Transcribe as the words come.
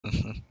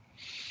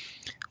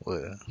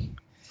Well,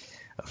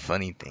 a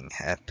funny thing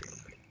happened,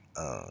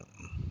 um,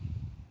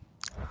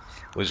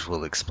 which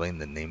will explain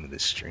the name of the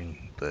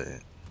stream, but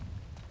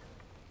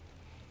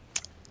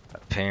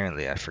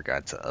apparently I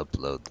forgot to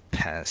upload the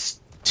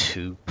past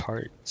two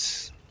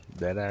parts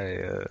that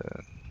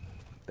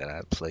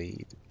I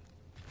played.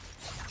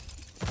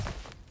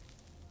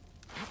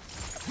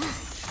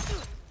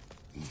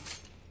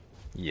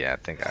 Yeah, I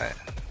think I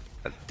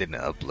didn't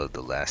upload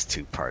the last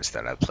two parts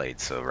that I played,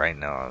 so right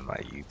now on my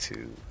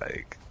YouTube,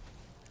 like,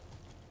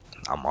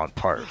 I'm on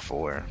part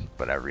 4,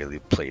 but I really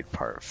played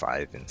part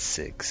 5 and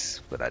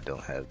 6, but I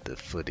don't have the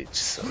footage,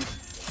 so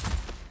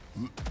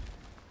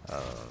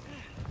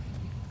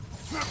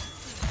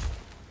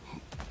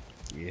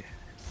yeah.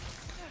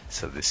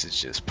 So this is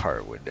just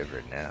part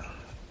whatever now.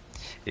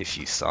 If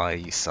you saw it,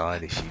 you saw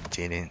it. If you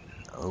didn't,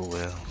 oh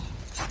well.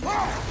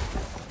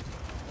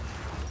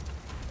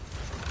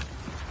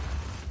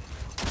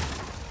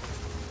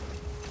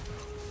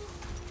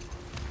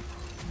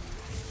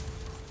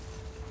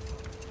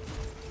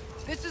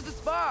 This is the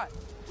spot.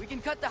 We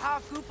can cut the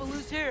half goofa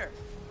loose here.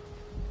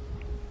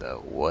 The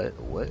what?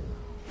 What?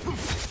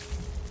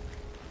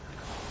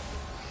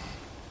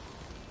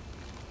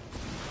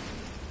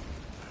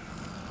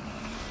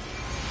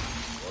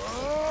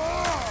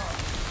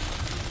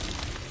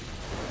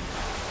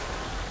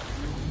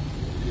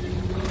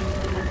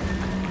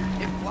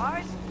 It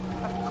flies?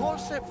 Of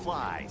course it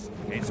flies.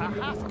 It's a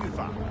half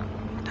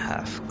goofa.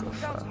 Half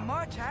Sounds goofa.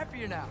 much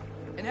happier now.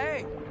 And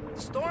hey,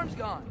 the storm's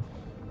gone.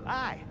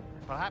 Aye,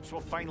 perhaps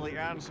we'll finally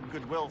earn some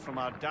goodwill from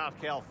our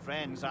dark elf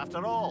friends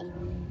after all.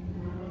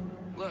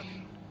 Look,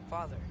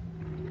 Father,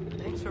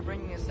 thanks for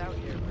bringing us out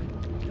here,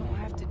 but you don't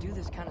have to do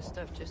this kind of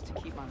stuff just to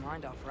keep my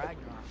mind off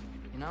Ragnarok,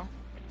 you know?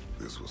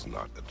 This was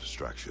not a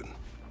distraction.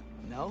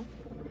 No?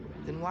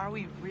 Then why are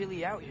we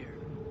really out here?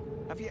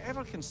 Have you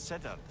ever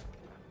considered?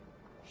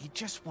 He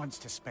just wants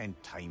to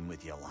spend time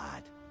with you,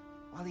 lad.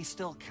 While he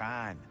still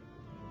can.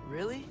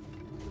 Really?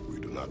 We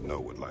do not know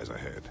what lies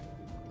ahead.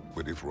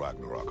 But if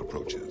Ragnarok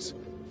approaches,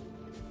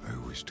 I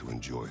wish to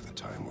enjoy the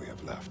time we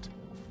have left.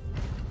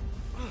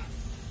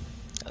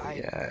 Oh,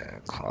 yeah,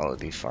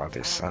 quality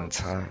father-son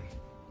time.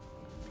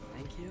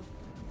 Thank you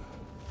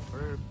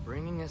for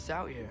bringing us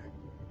out here.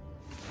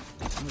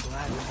 I'm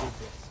glad we did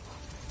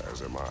this.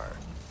 As am I.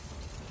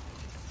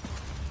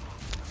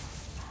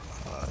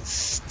 Oh,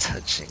 it's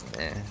touching,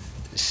 man.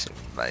 This shit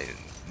might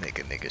make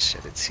a nigga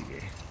shed a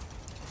tear.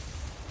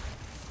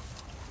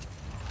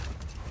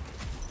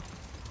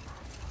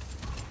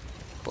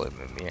 Boy,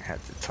 Mimir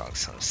had to talk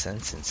some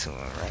sense into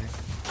him, right?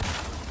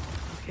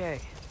 Okay,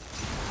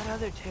 what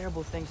other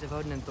terrible things have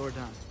Odin and Thor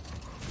done?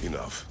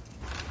 Enough.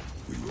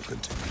 We will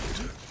continue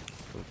later.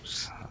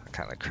 Oops, I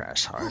kind of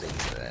crashed hard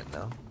into that,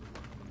 no?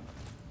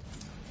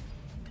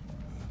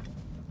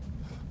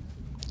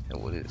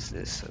 And what is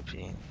this up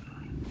here?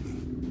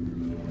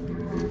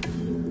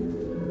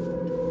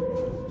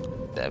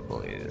 That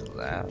boy is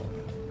loud.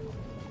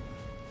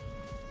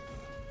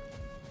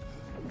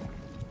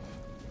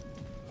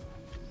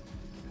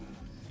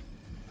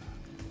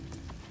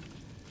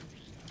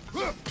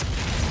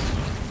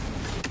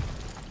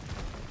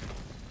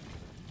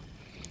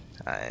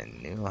 I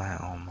knew I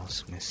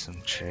almost missed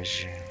some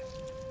treasure.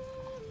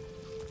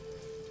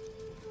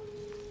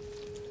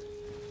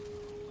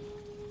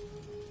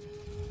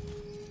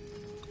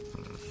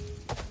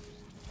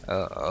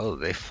 Oh,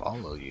 they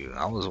follow you.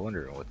 I was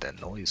wondering what that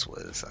noise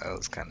was. I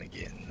was kind of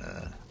getting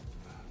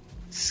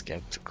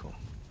skeptical.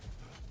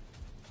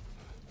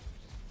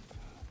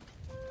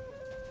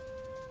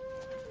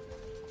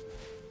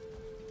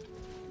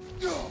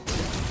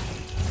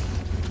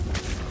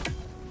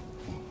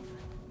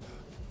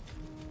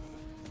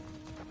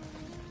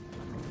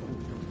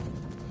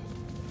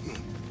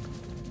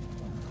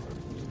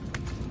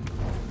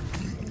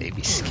 They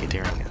be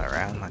skittering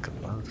around like a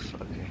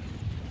motherfucker.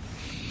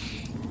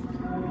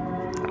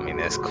 I mean,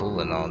 that's cool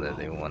and all that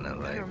they want to I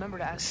like remember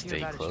to ask you stay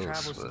about his close,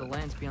 travels to the but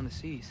lands beyond the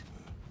seas.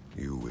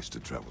 You wish to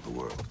travel the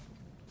world.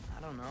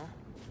 I don't know.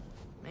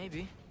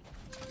 Maybe.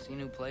 See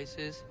new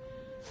places.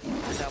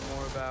 Find out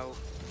more about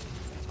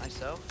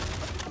myself.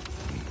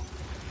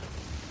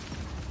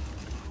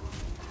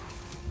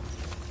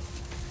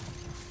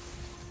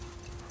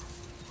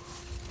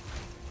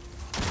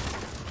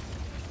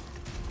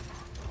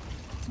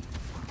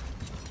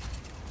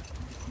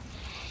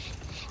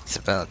 it's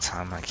about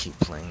time I keep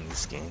playing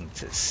this game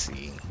to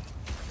see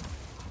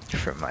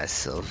for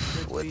myself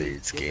Should whether we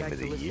it's get game back of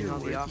to the listing year all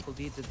the or awful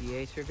deeds of the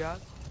Aesir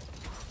gods?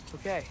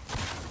 Okay.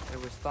 There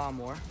was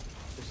Thamor,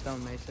 the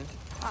stonemason.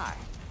 Aye,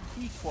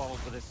 he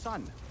quarreled with his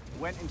son.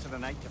 Went into the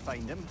night to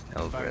find him.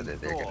 oh found brother,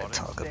 they're Thor gonna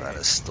talk instead. about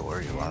a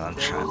story while I'm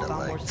There trying was to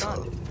like Thamor's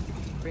son, talk.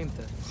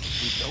 Grimthur.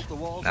 He built the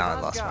walls Now of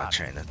I lost my Asgard.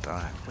 train of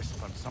thought.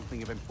 Whispered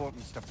something of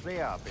importance to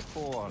Freya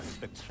before his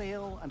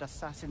betrayal and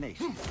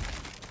assassination.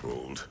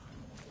 Hold.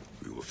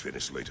 We will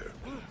finish later.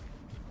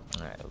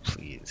 Alright,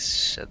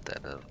 please shut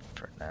that up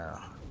for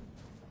now.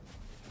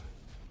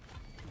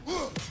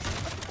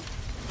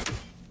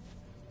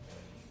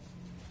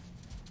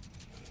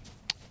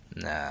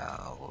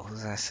 Now, what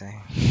was I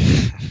saying?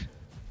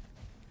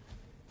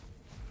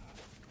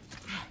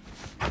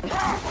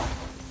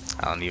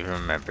 I don't even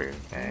remember.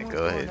 Any more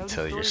Go ahead, Shinogi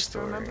tell your stories to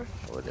story. remember?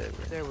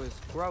 Whatever. There was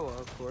Groa,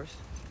 of course.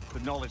 The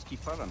Knowledge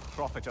Keeper and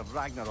Prophet of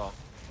Ragnarok.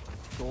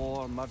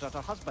 Thor murdered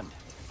her husband,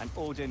 and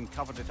Odin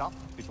covered it up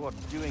before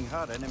doing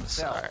her in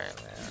himself. Sorry,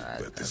 man. I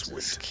Let this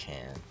just wait.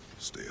 can't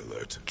Stay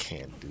alert.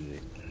 do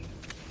it.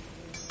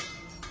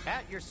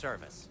 At your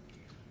service.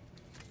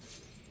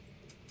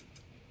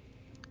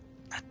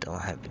 I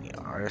don't have any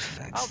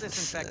artifacts. I'll to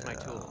disinfect my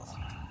sell. tools.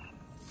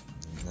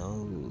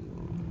 No,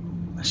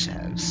 I should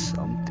have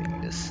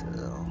something to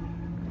sell.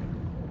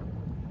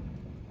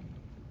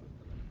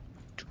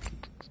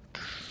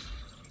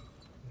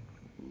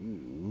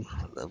 Ooh,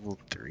 level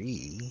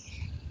 3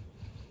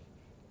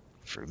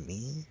 for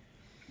me.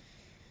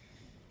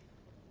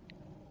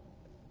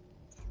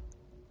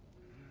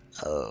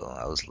 Oh,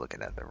 I was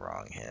looking at the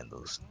wrong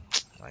handles.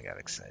 I got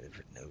excited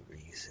for no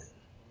reason.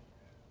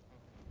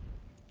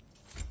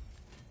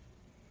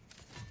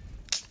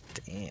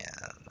 Damn,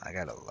 I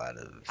got a lot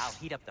of I'll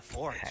heat up the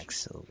forge. hack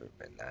silver,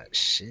 but not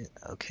shit.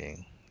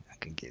 Okay, I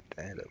can get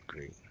that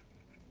upgrade.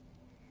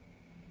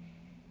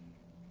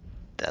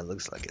 That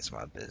looks like it's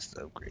my best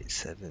upgrade.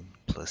 7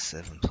 plus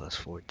 7 plus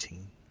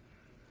 14.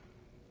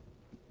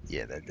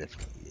 Yeah, that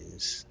definitely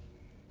is.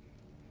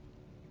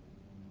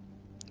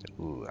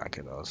 Ooh, I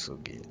could also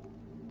get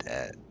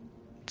that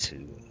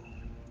too.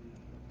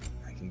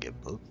 I can get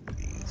both of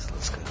these.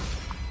 Let's go.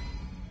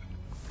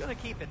 Gonna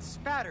keep it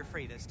spatter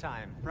free this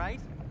time, right?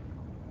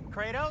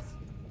 Kratos?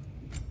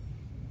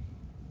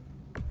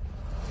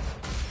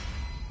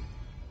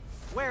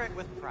 Wear it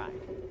with pride.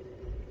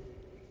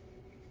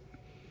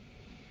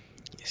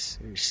 Yes,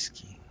 sir,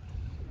 ski.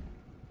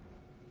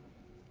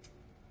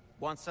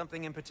 Want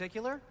something in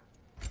particular?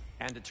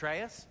 And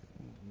Atreus?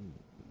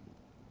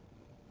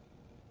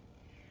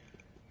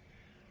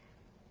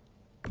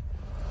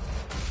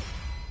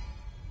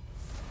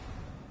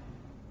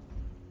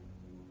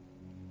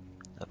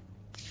 A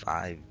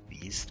 5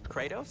 beast.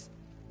 Kratos?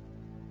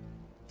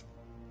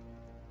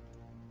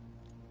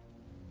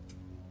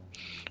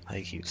 Why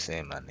you keep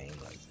saying my name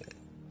like that?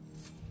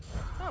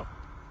 Oh,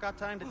 got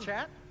time to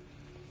chat?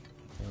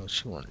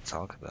 What you want to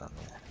talk about,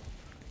 man?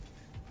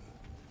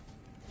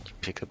 Did you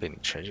pick up any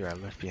treasure I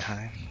left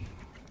behind?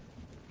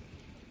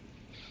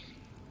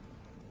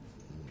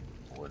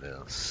 What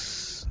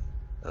else?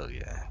 Oh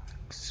yeah,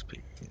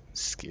 experience,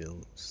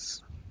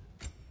 skills.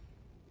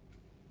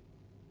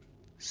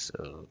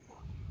 So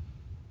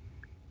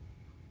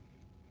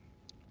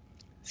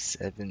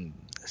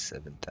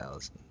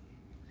 7,000.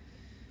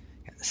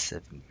 Got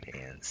 7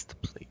 bands to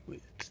play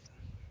with.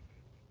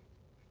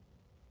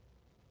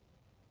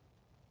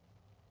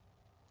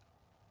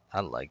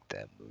 I like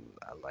that move.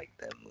 I like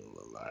that move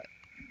a lot.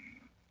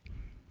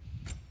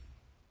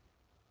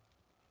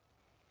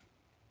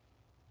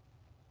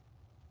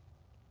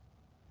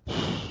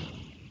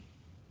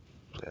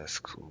 That's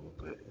cool,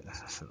 but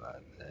it's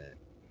not that.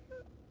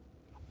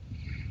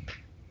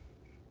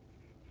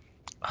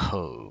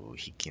 Oh,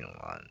 he can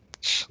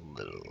launch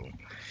little.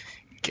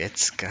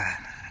 Gets got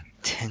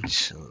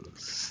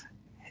potentials.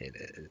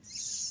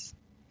 Hitters.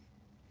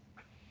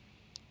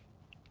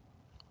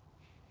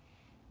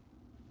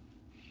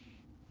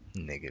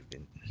 Nigga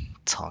been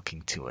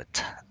talking to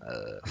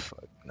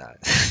fuck, not.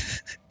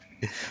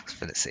 I was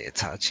gonna say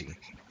Itachi.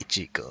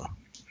 Ichigo.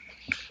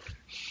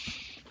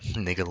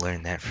 Nigga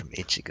learned that from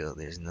Ichigo.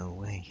 There's no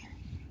way.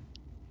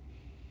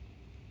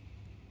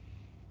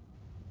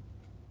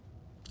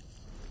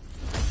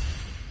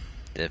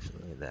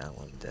 Definitely that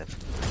one.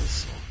 Definitely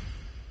this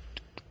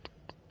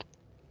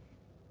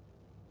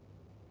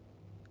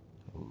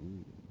one.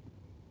 Ooh.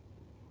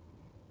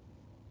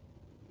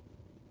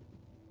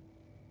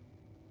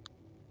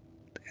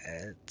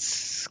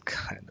 That's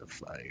kind of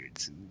fire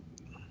too.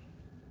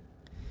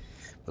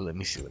 But let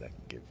me see what I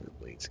can get for the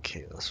Blades of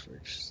Chaos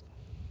first.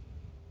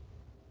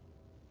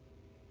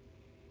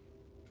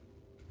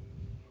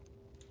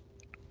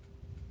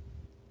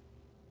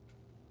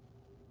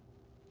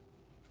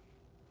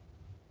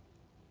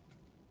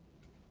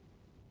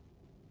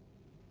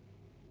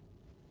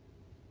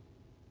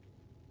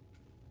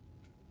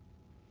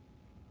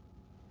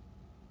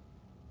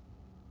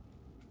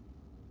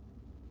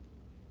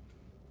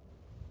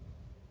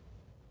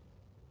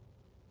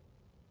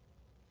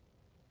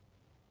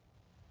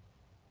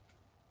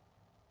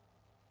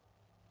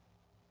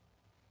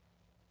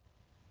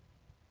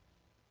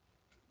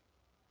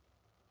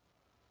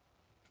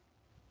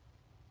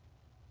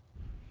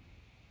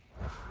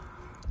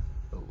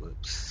 Oh,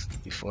 whoops.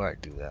 Before I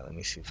do that, let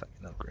me see if I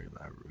can upgrade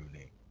my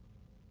runic.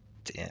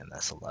 Damn,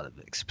 that's a lot of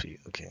XP.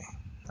 Okay,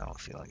 I don't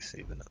feel like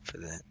saving up for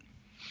that.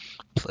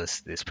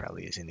 Plus, this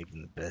probably isn't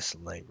even the best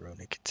light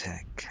runic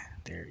attack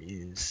there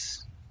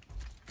is.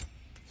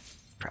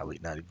 Probably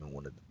not even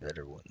one of the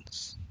better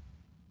ones.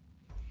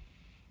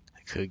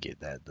 I could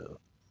get that though,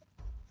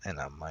 and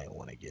I might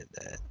want to get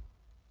that.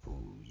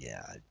 Ooh,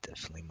 yeah, I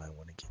definitely might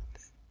want to get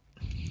that.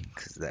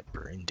 Because that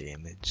burn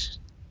damage.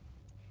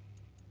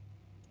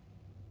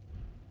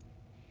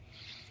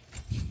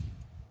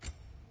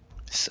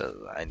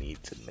 So I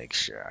need to make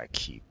sure I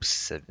keep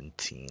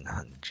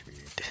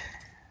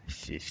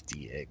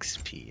 1750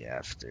 XP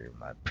after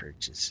my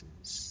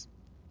purchases.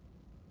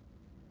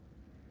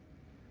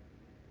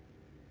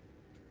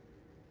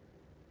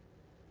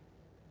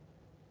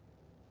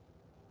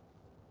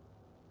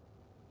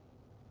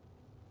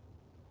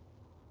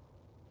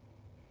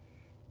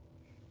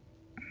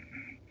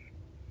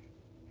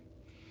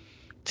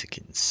 To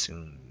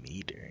consume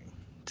meter,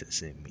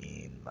 does it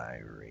mean my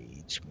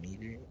rage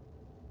meter?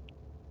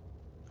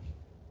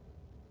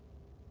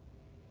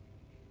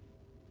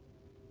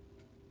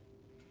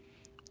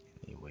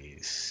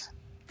 Anyways,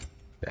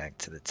 back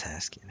to the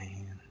task in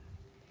hand.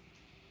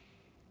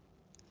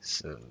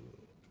 So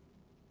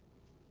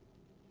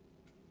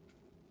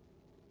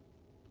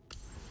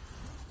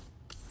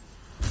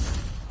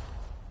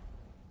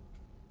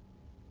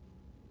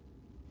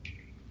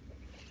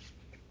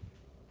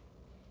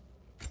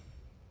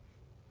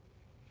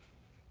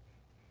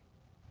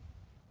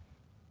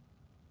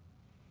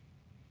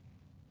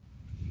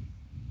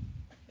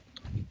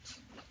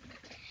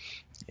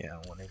yeah, I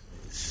wanted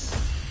this.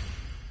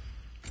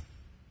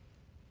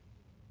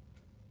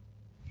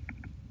 I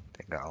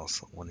think I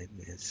also wanted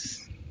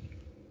this.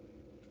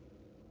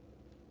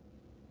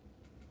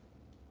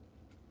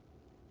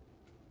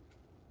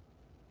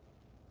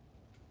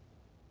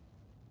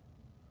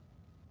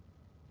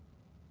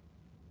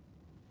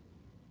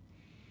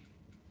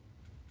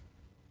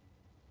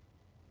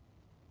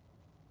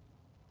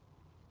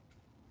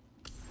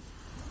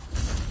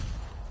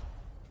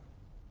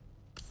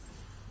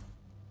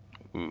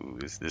 Ooh,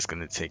 is this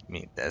gonna take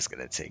me? That's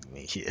gonna take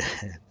me. Yeah,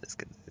 that's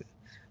gonna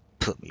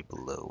put me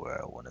below where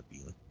I want to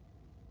be.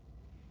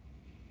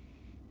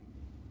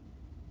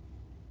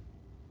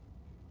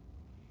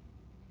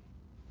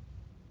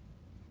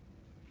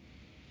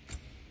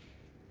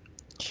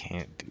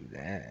 Can't do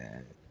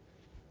that.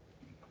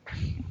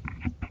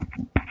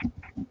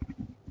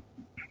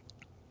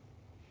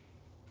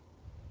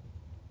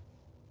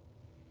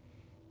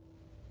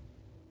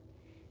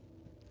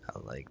 I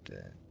like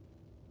that.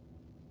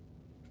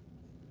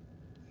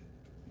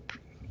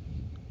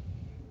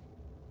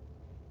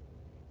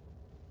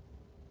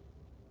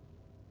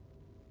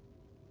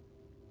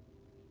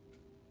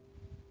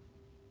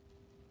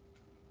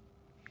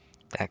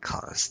 That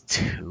costs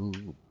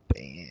 2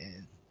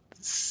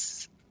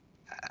 bands.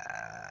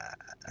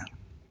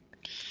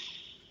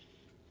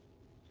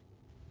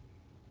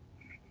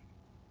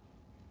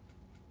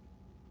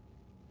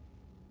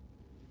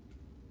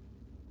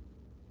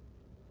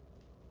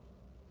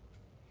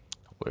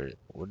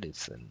 What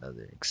is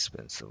another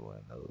expensive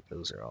one? Oh,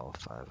 those are all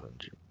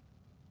 500.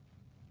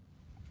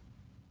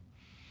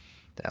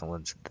 That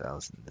one's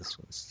 1,000. This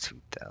one's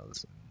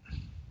 2,000.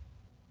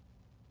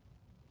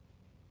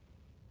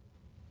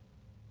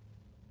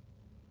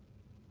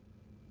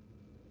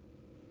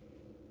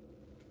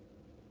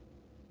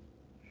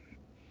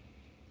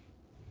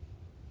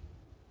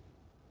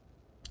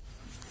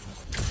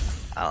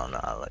 I don't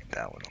know. I like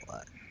that one a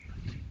lot.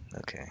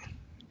 Okay. I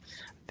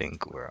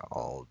think we're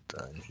all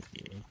done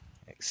here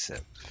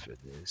except for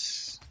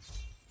this.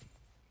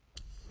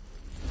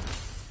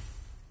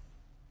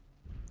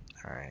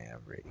 Alright,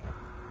 I'm ready.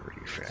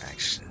 Ready for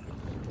action.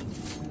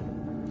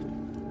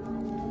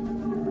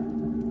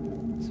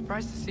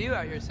 Surprised to see you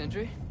out here,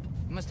 Sentry.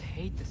 You must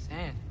hate the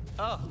sand.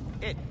 Oh,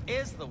 it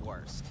is the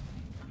worst.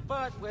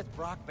 But with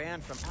Brock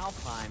banned from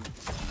Alpine,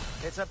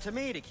 it's up to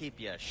me to keep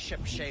you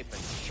ship-shape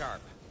and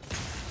sharp.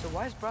 So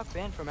why is Brock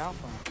banned from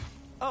Alpha?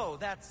 Oh,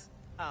 that's,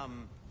 I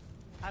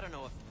don't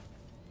know if...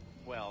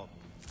 Well,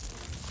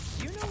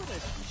 do you know what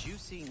a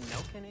juicy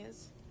Noken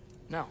is?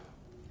 No.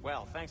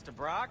 Well, thanks to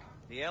Brock,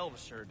 the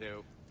elves sure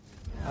do.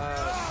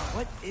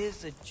 What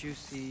is a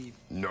juicy...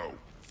 No.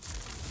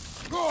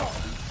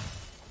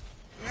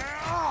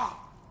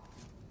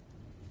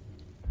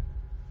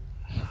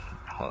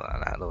 Hold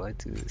on, how do I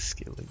do this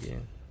skill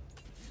again?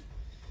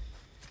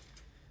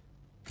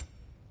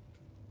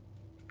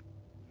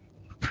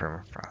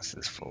 Permafrost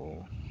is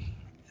full.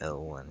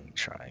 L1 and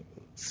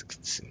triangles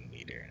consume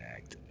meter and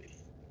activate.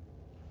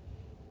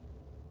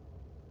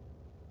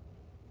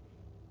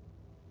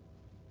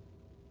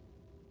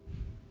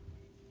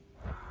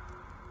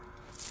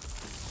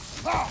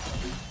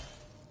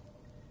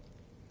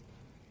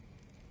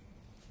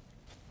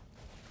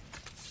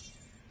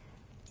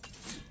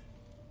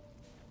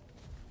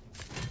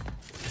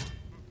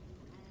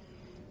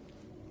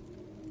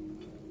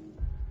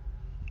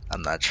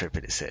 I'm not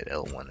tripping, it said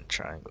L1 and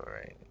triangle,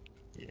 right?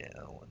 Yeah,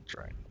 L1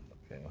 triangle,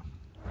 okay.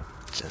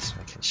 Just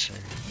making sure.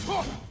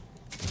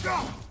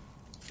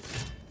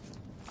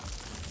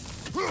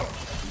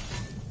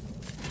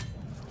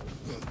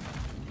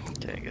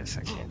 Okay, I guess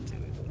I can't do it.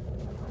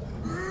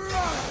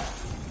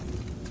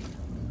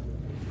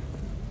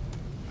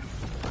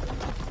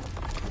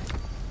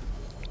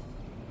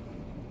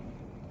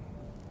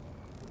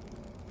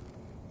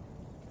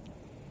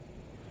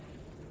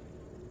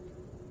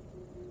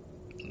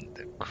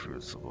 The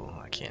crucible,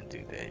 I can't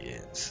do that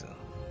yet, so.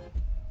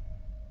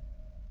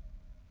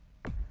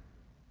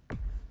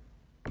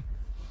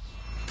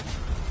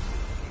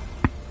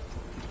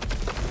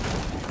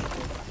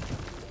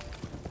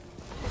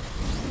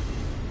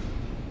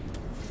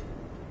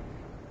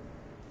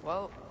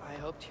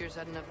 Tyr's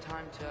had enough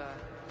time to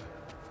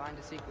find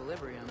its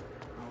equilibrium,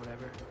 or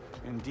whatever.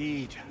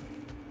 Indeed.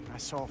 I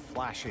saw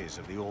flashes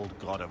of the old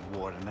god of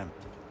war in them,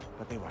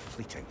 but they were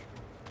fleeting.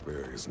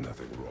 There is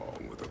nothing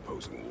wrong with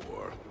opposing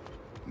war,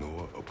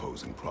 nor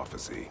opposing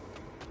prophecy.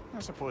 I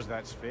suppose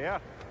that's fair.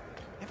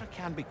 Never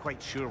can be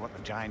quite sure what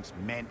the Giants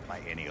meant by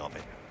any of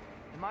it.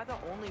 Am I the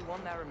only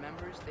one that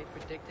remembers they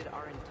predicted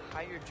our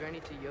entire journey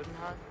to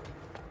Jotunheim?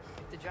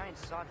 If the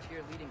Giants saw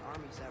Tyr leading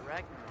armies at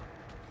Ragnarok,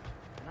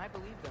 and I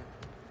believe them.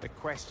 The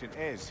question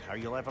is how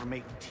you'll ever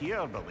make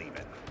Tyr believe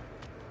it.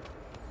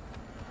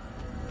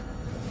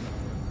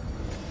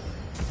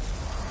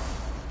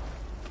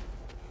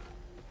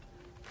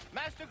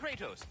 Master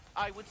Kratos,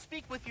 I would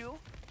speak with you.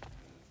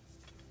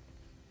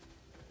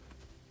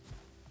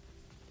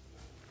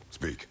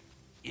 Speak.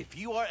 If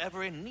you are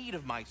ever in need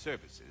of my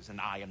services and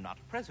I am not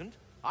present,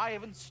 I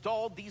have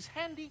installed these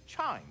handy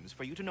chimes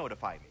for you to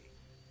notify me.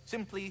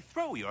 Simply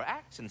throw your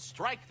axe and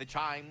strike the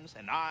chimes,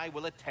 and I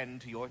will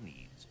attend to your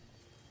needs.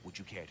 Would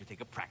you care to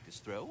take a practice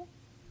throw?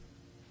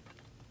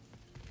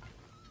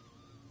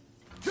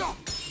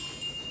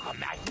 A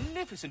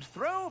magnificent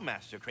throw,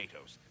 Master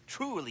Kratos.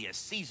 Truly a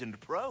seasoned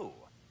pro.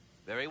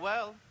 Very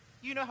well.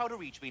 You know how to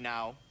reach me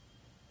now.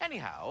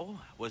 Anyhow,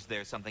 was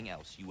there something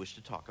else you wish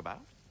to talk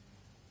about?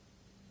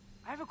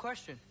 I have a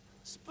question.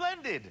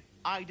 Splendid!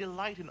 I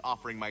delight in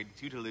offering my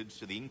tutelage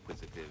to the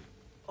inquisitive.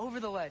 Over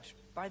the ledge,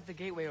 by the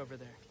gateway over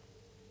there.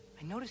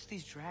 I noticed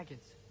these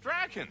dragons.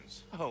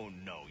 Dragons? Oh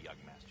no, young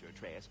Master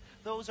Atreus.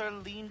 Those are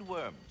leaned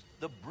worms,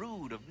 the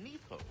brood of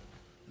Neithho.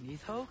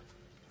 Neithho?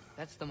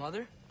 That's the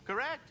mother?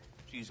 Correct.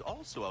 She's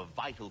also a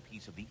vital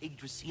piece of the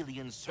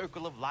Yggdrasilian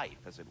circle of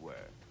life, as it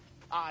were.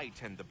 I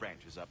tend the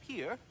branches up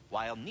here,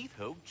 while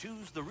Neithho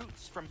chews the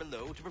roots from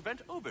below to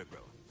prevent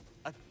overgrowth.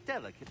 A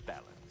delicate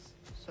balance.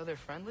 So they're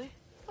friendly?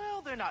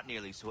 Well, they're not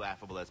nearly so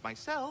affable as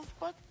myself,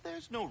 but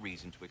there's no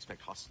reason to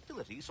expect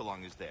hostility so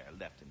long as they're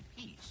left in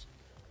peace.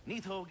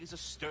 Neithho is a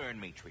stern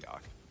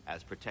matriarch,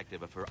 as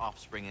protective of her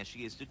offspring as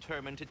she is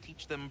determined to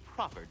teach them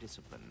proper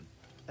discipline.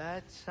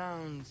 That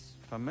sounds...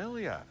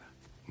 Familiar.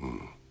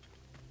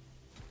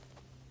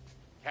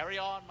 Carry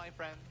on, my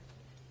friend.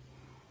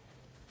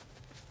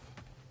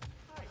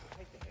 Hi,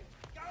 take the hit.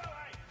 Go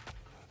away!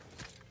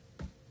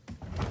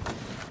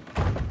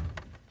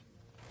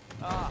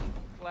 Ah,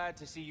 glad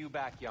to see you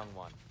back, young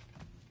one.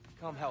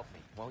 Come help me,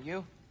 won't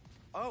you?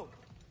 Oh,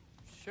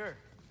 sure.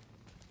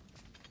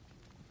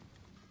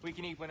 We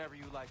can eat whenever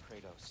you like,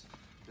 Kratos.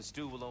 The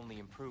stew will only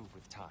improve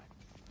with time.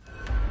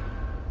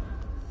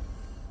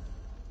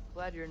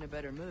 Glad you're in a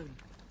better mood.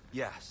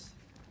 Yes.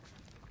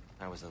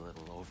 I was a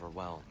little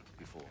overwhelmed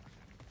before.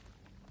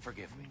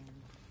 Forgive me.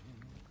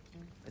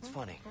 It's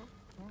funny.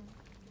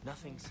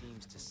 Nothing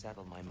seems to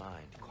settle my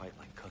mind quite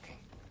like cooking.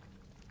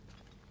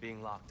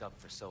 Being locked up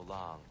for so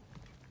long,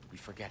 you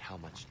forget how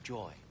much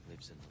joy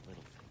lives in the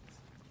little things.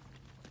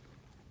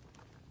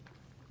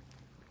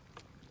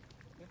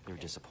 You're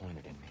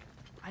disappointed in me.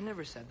 I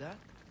never said that.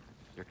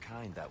 You're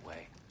kind that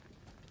way.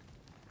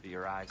 But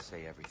your eyes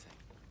say everything.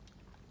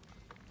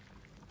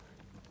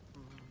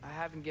 I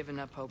haven't given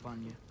up hope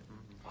on you.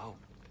 Oh.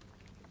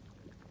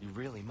 You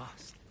really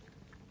must.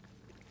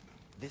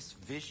 This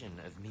vision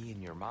of me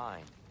in your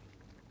mind,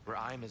 where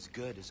I'm as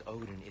good as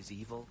Odin is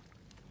evil,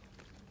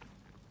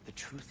 the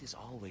truth is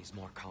always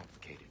more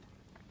complicated.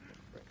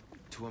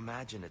 To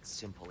imagine it's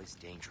simple is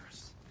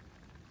dangerous.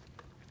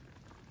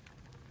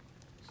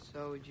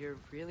 So you're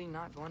really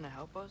not going to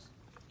help us?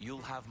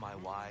 You'll have my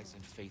wise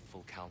and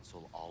faithful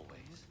counsel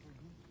always.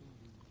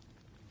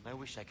 I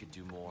wish I could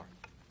do more.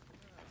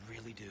 I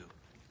really do.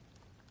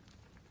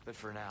 But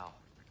for now,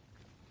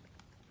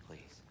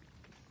 please,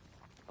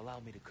 allow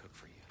me to cook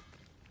for you.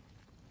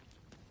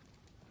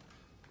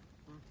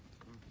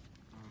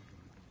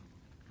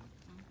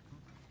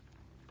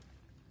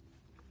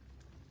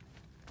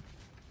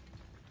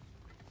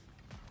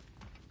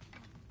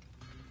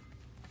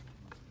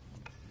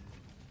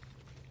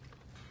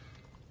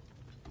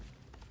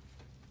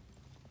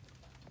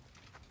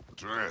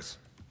 Atreus,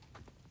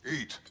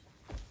 eat.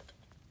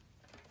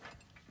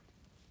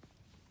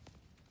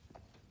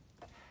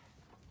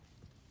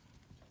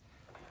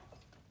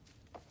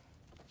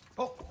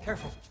 Oh,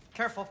 careful,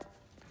 careful.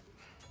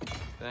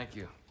 Thank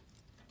you.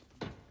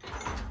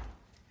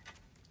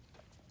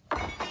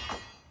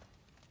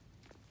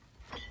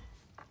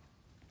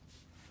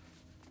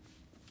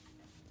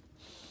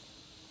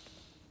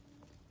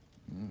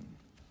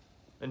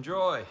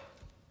 Enjoy.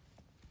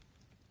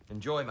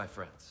 Enjoy, my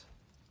friends.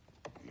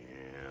 Yeah.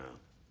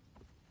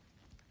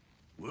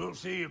 We'll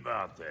see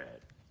about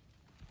that.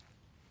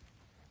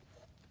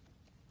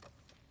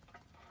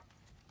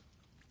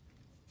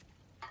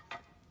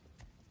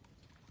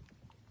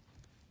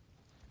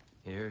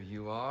 Here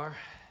you are.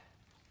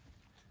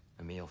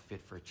 A meal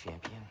fit for a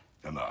champion.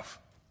 Enough.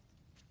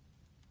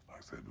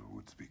 I said we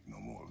would speak no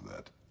more of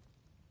that.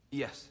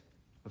 Yes,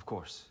 of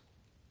course.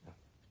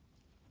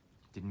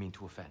 Didn't mean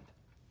to offend.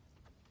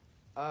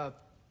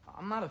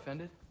 I'm not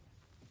offended.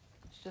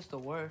 It's just a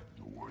word.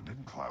 The word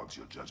that clouds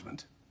your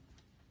judgment.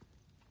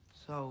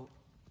 So,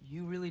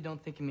 you really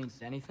don't think it means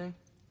anything?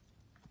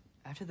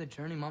 After the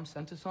journey Mom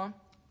sent us on?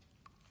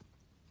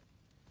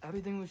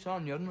 Everything we saw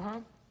in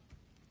Jotunheim?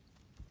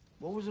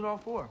 What was it all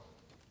for?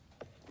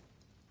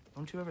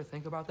 Don't you ever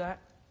think about that?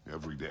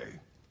 Every day.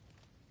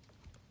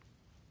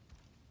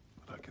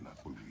 But I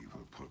cannot believe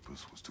her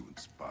purpose was to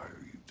inspire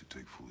you to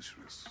take foolish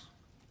risks.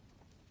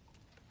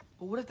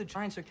 But what if the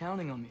Giants are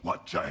counting on me?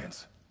 What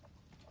Giants?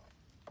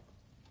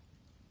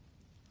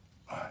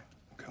 I'm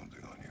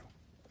counting on you.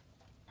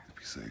 To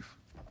be safe,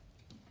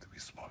 to be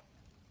smart.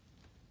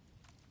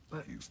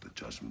 But... Use the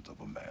judgment of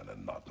a man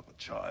and not of a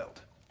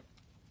child.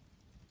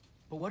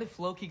 But what if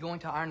Loki going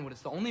to Ironwood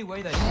is the only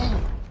way that...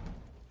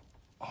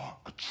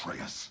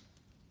 Atreus.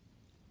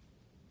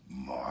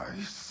 My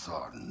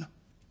son.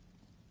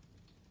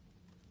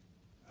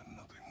 And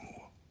nothing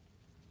more.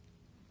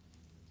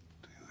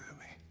 Do you hear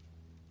me?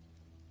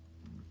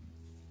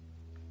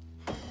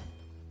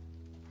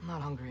 I'm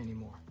not hungry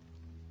anymore.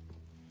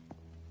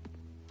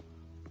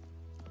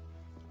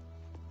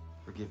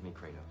 Forgive me,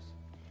 Kratos.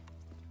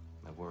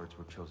 My words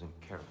were chosen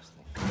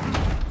carelessly.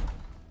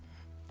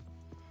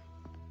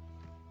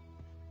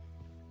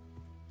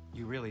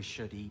 You really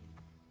should eat.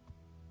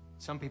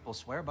 Some people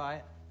swear by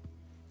it.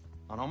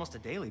 On almost a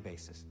daily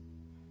basis.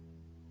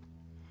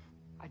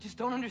 I just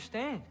don't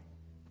understand.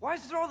 Why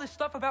is there all this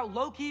stuff about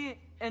Loki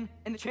and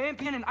the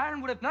champion and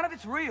Ironwood if none of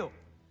it's real?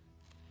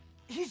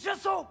 He's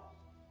just so...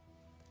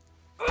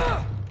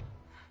 Ugh!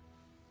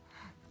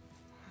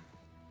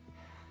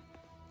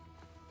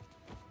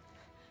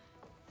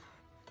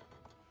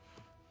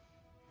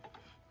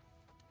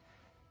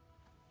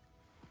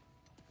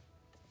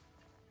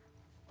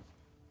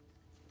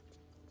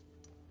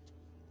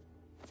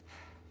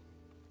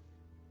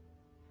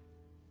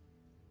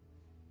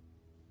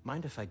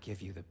 Mind if I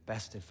give you the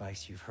best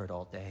advice you've heard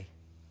all day?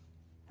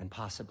 And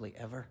possibly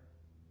ever?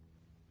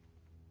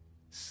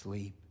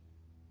 Sleep.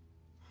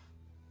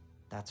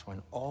 That's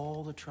when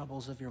all the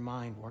troubles of your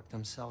mind work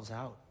themselves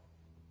out.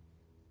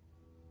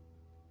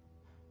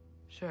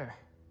 Sure.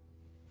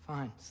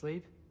 Fine.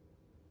 Sleep?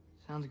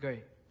 Sounds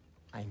great.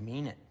 I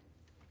mean it.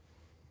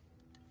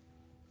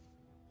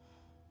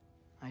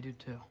 I do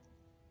too.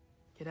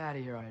 Get out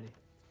of here, Heidi.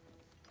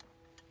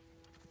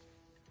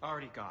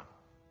 Already gone.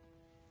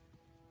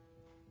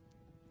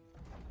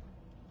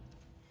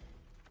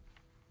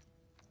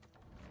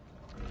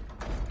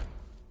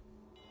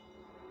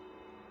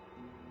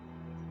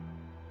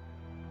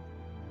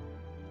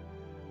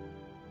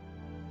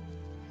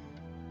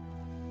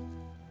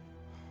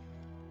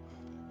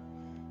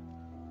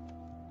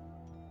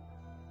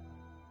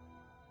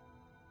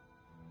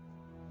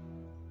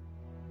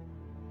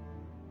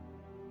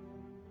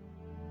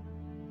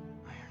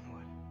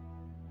 Ironwood.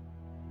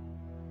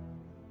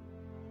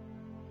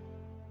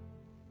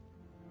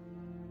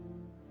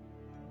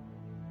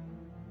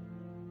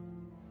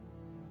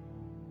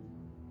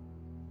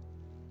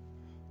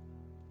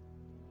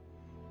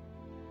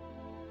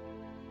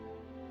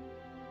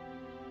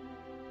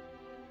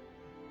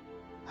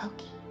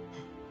 Loki.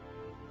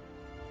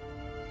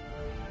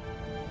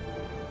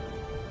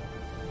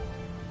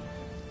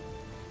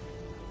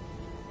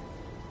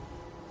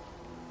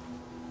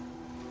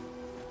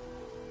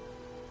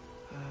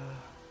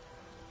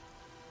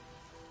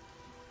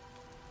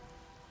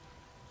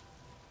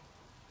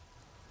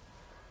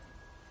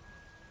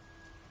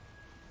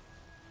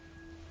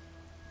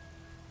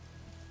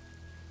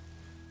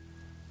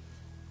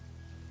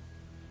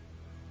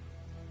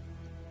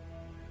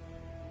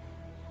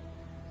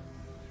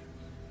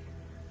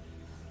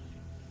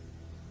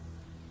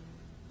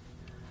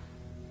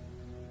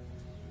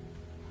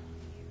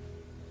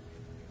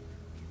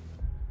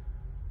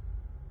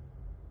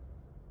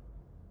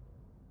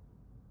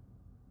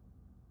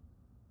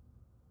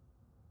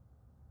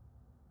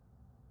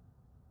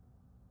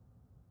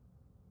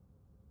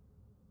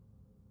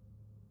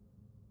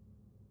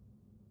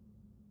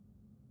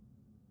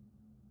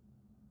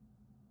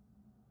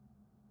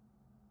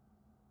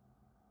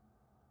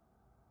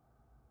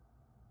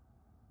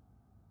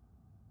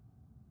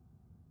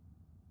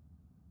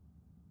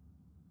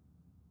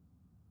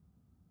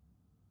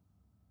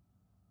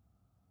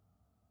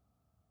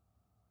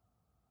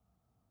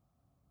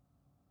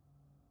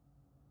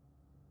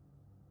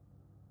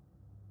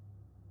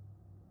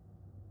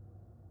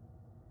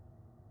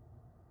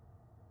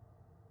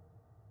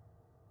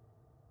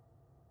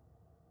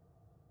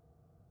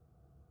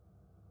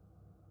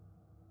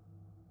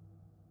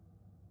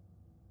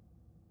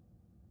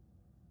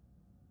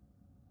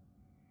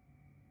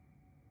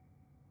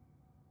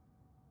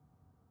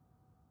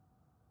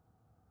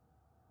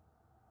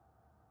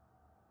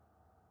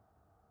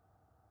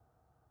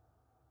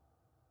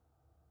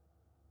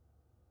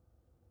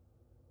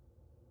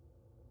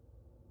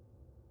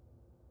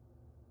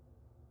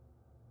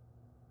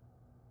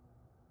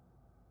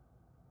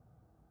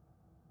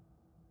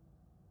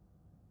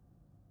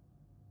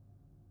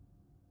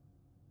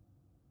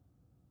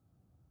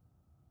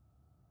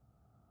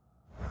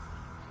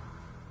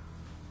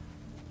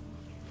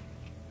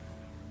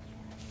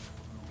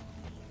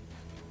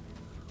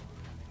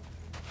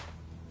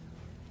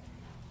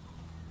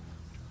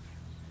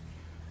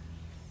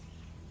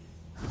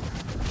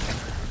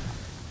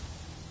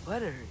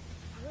 sweater.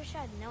 I wish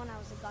I'd known I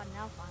was a god in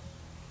Alpine.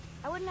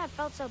 I wouldn't have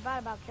felt so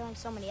bad about killing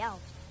so many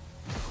elves.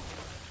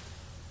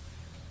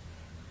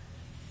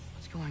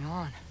 What's going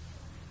on?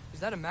 Is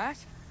that a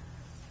mask?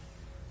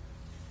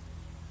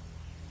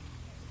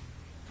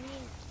 I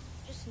mean,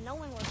 just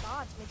knowing we're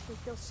gods makes me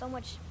feel so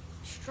much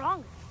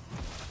stronger.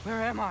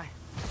 Where am I?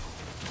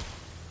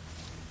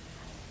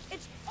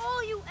 It's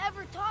all you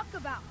ever talk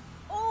about,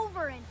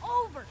 over and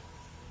over.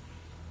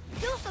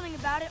 Do something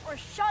about it or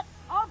shut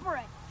up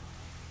already.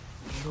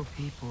 Little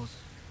people's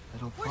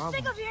little We're problems.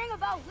 sick of hearing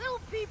about little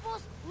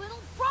people's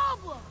little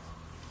problems.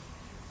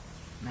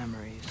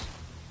 Memories.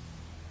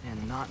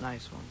 And not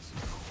nice ones.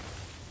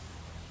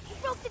 You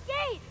broke the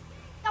gate.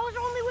 That was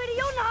our only way to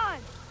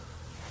Jotunheim.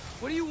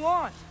 What do you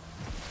want?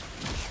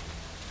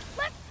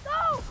 Let's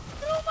go,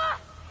 Numa!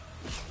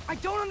 I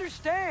don't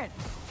understand.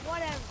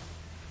 Whatever.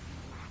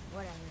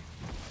 Whatever.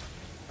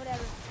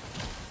 Whatever.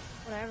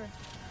 Whatever.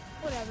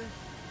 Whatever.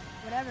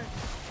 Whatever. Whatever.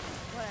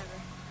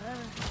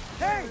 Whatever.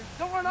 Hey,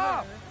 don't run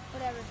off.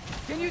 Whatever.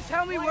 Can you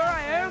tell me where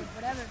I am?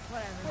 Whatever.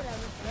 Whatever.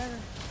 Whatever. Whatever.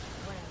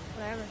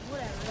 Whatever.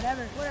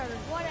 Whatever. Whatever.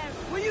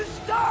 Whatever. Will you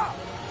stop?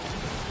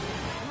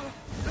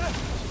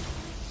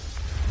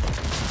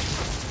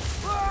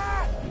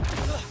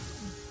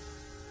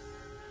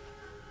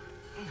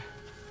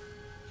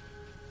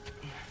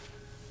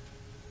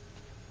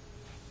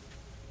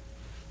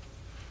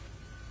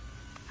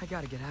 I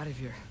gotta get out of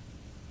here.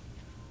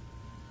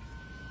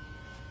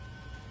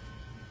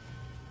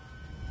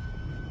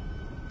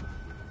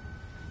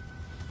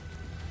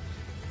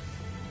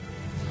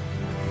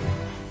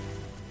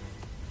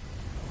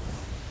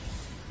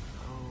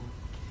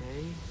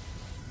 Okay.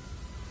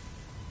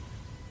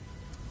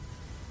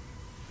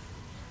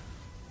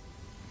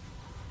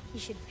 He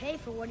should pay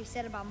for what he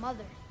said about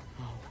Mother.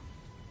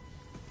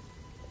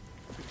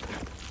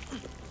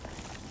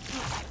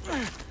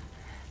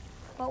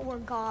 But we're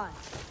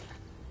gods.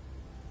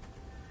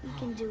 We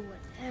can do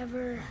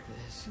whatever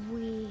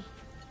we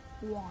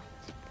want.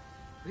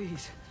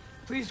 Please.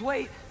 Please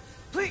wait.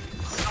 Please.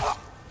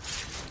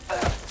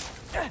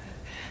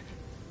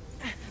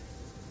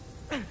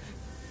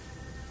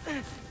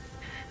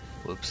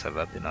 Whoops, have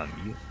I been on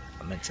mute?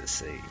 I meant to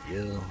say,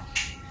 yo.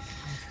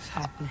 What's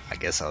happening? I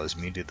guess I was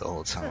muted the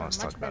whole time I was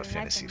talking about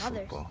fantasy better night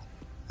than football.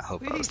 I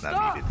hope I Please was not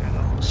stop. muted during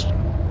the whole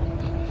stream.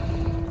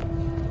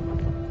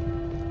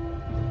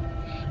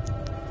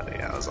 But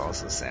yeah, I was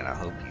also saying I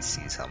hope he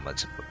sees how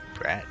much of a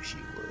brat he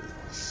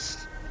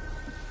was.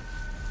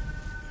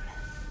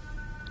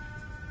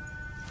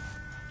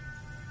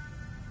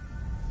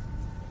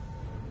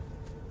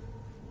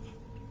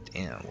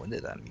 Damn, when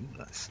did I mute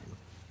myself?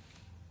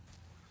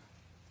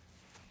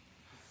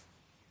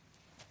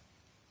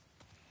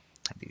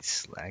 I be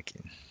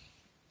slacking.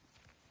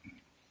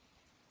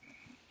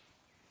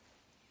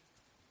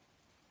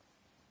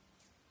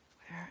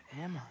 Where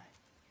am I?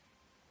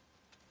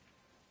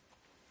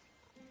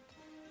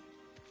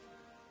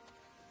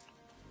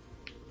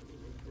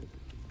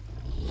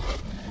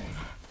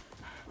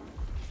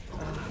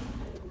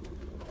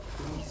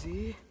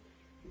 Easy.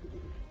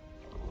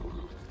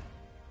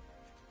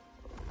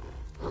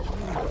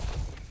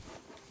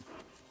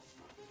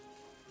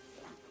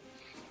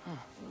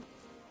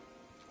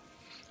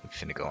 We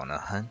finna go on a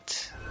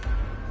hunt.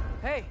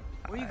 Hey,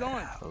 where you going?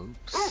 I hope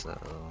so.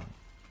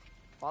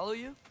 Follow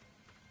you?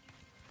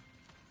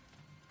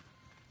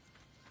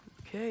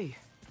 Okay.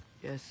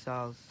 Guess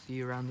I'll see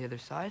you around the other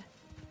side.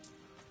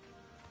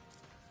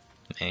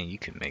 Man, you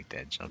can make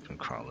that jump and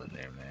crawl in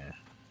there, man.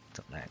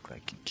 Don't act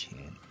like you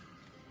can't.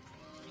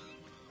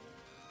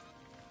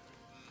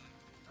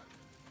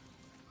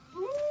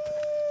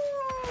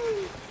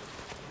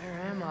 Where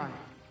am I?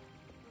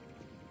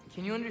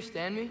 Can you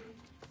understand me?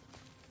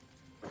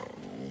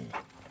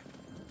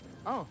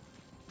 Oh.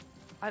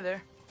 Hi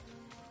there.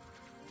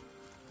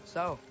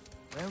 So,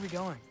 where are we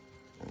going?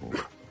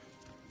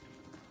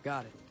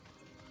 Got it.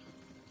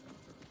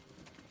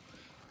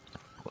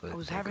 I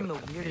was having the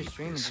weirdest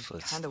dream and just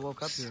kinda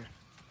woke up here.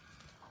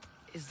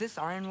 Is this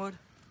Ironwood?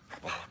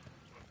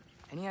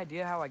 Any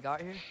idea how I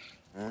got here?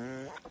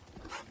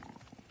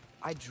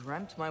 I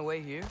dreamt my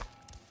way here?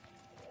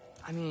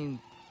 I mean,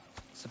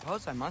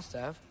 suppose I must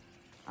have.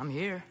 I'm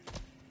here.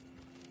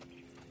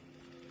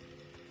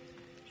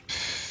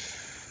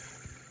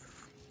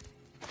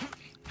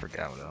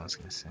 Forgot what I was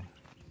gonna say.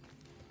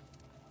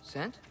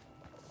 Scent?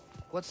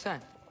 What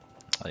scent?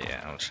 Oh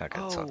yeah, I wish I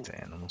could talk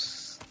to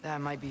animals.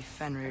 That might be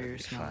Fenrir you're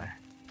smelling. Fine.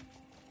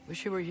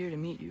 Wish I were here to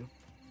meet you.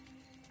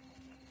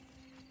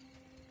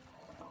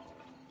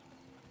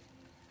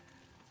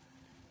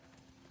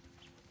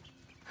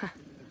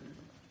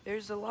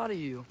 There's a lot of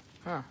you,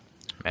 huh?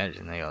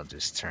 Imagine they all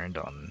just turned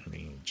on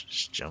me and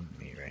just jumped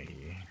me right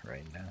here,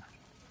 right now.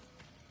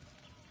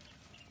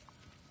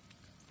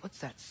 What's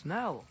that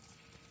smell?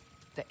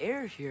 The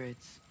air here,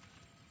 it's...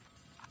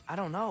 I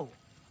don't know.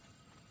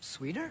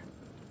 Sweeter?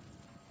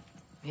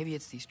 Maybe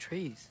it's these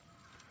trees.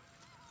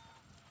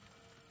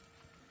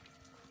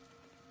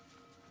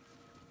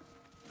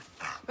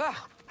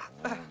 Ah!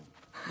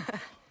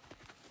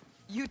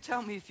 You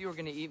tell me if you were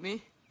gonna eat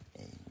me.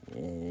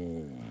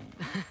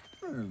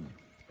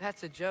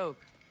 That's a joke,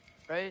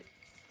 right?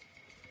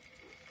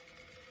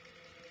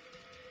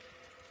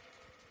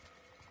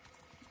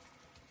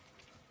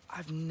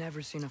 I've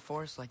never seen a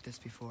forest like this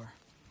before.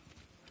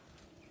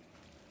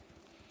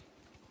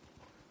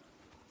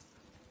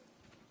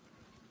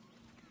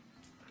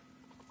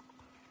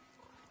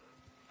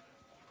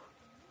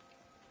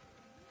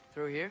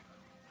 Through here?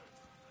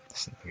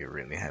 This nigga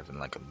really having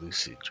like a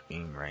lucid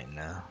dream right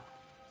now.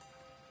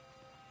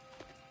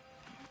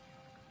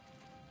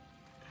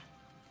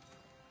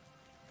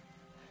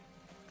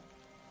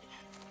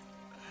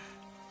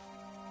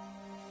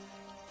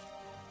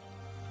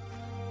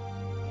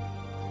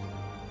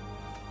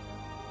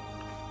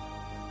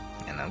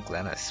 And I'm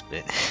glad I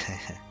spent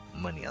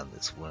money on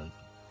this one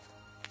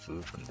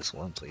food from this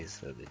one place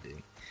the other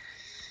day.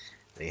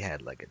 They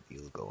had like a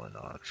deal going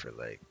on for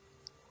like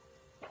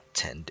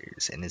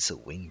tenders, and it's a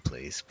wing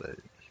place, but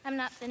I'm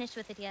not finished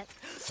with it yet.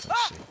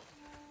 oh shit.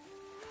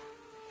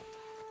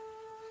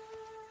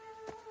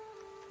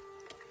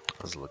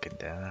 I was looking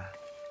down.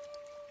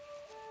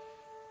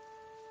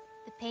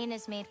 The paint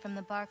is made from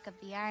the bark of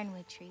the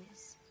ironwood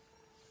trees.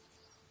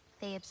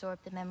 They absorb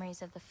the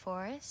memories of the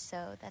forest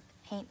so that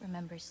the paint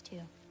remembers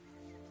too.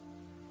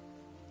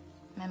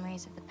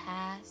 Memories of the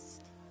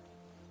past,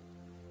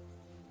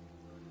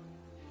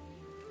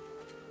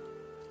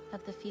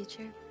 of the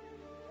future.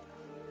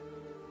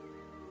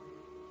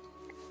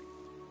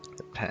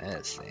 The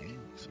past and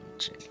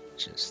future,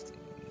 just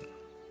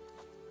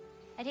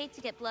I'd hate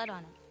to get blood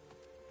on it.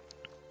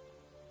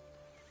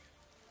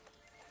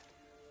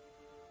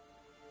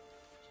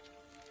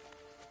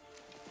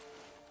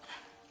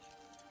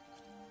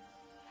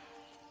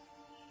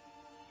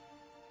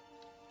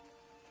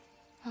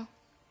 Oh,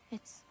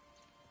 it's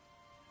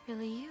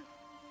really you.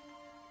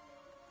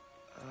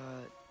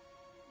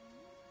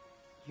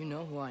 You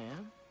know who I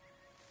am?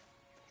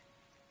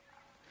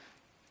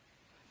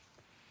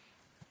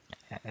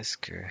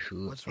 ask her,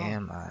 who What's wrong?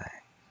 am I?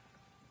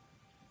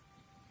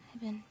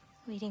 I've been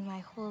waiting my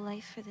whole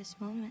life for this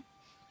moment.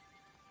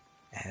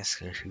 Ask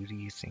her, who do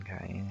you think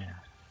I am?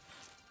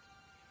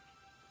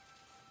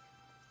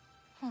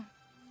 Huh.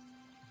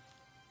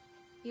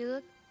 You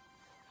look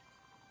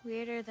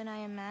weirder than I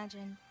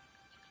imagined.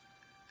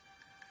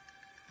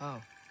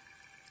 Oh.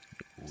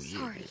 Weird.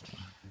 Sorry.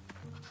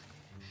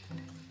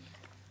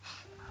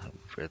 Oh,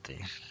 brother.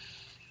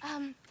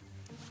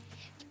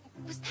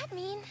 Was that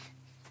mean?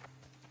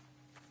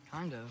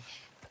 Kind of.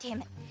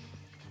 Damn it.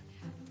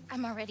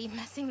 I'm already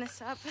messing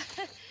this up.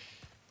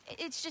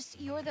 It's just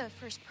you're the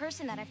first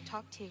person that I've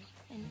talked to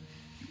in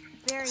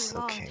a very It's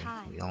long okay.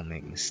 time. We all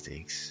make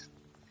mistakes.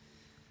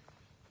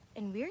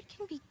 And weird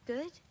can be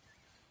good.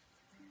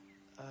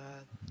 Yeah,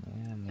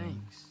 man.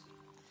 Thanks.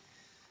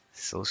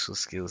 Social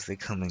skills, they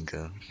come and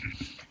go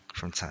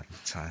from time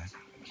to time.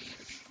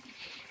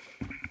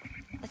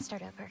 Let's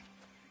start over.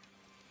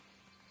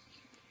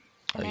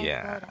 Oh Annette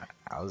yeah, Rhoda.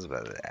 I was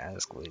about to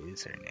ask, what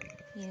is her name?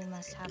 You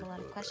must have a lot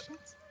of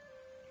questions.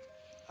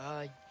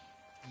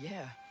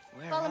 Yeah.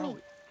 Where Follow are me. we?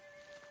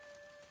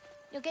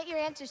 You'll get your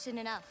answers soon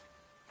enough.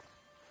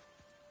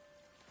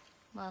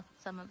 Well,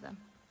 some of them.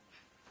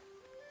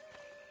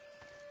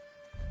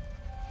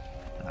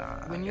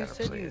 When I you gotta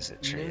said play you as a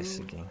Trace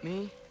knew again.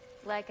 me,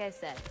 Like I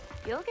said,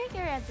 you'll get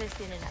your answers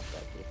soon enough,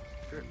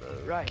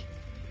 Loki. right?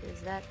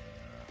 Is that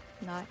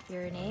not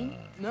your name?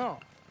 No,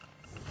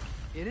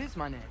 it is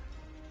my name.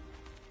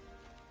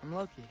 I'm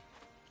Loki.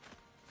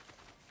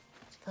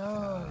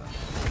 Oh.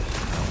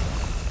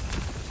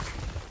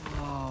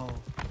 Whoa.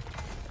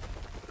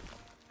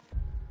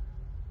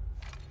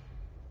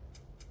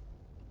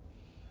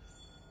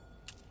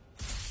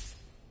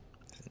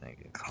 This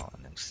nigga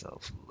calling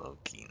himself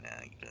Loki now.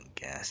 You done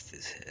gassed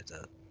his head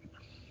up.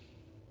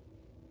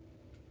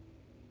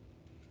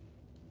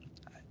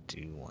 I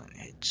do want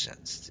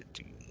headshots to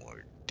do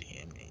more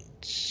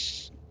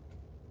damage.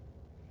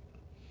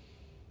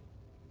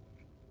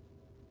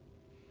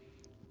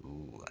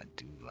 Ooh, I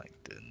do like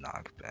the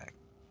knockback.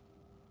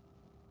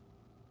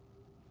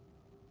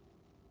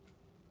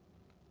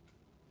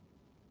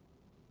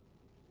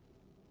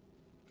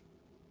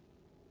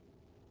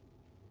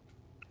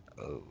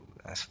 Oh,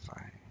 that's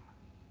fire.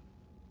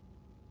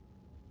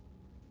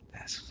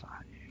 That's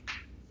fire.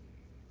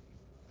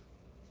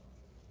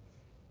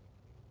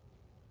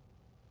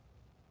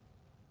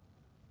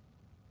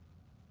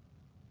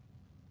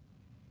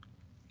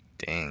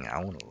 Dang, I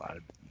want a lot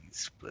of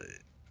these, but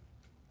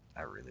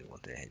I really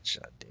want the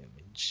headshot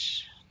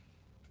damage.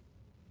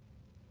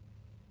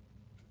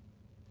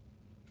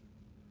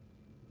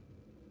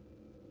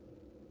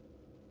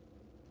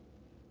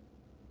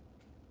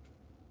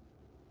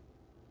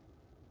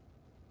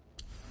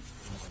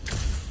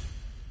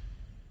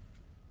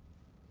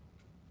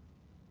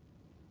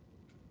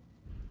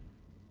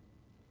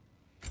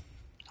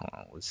 Hold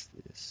on, what's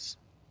this?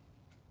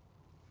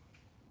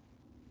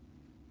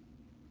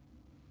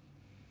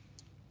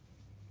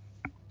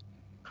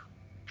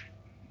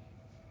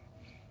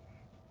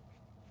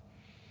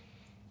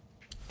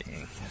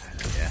 Dang,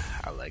 yeah,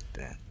 I like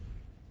that.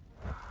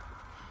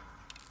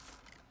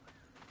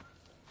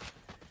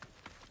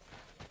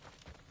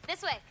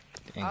 This way.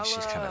 Dang,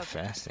 she's kind of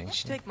fast, ain't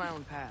she? take my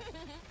own path.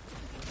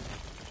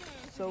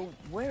 So,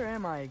 where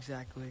am I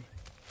exactly?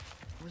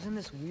 I was in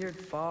this weird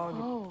fog.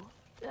 Oh,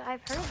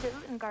 I've heard the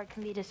Utengard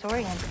can be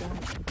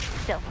disorienting.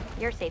 Still,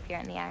 you're safe here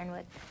in the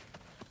Ironwood.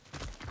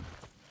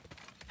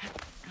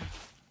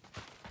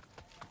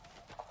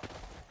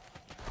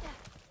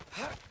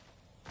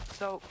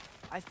 So,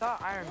 I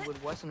thought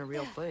Ironwood wasn't a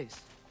real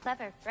place.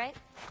 Clever, right?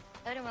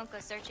 Odin won't go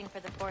searching for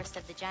the Forest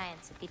of the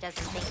Giants if he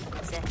doesn't think it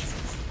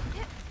exists.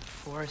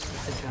 Forest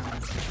of the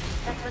Giants.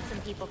 That's what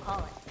some people call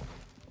it.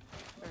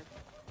 Or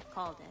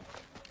called it.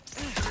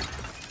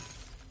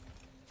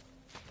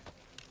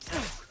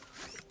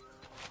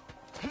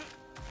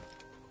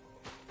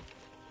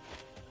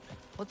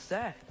 What's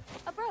that?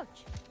 A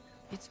brooch.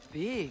 It's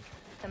big.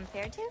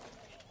 Compared to?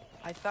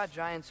 I thought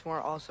giants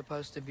weren't all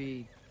supposed to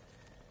be...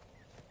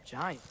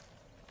 giant.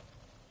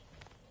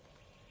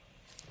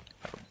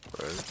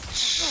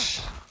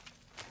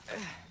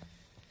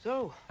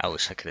 So, I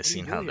wish I could have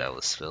seen how that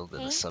was spelled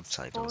in the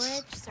subtitles. Forage,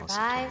 I wasn't paying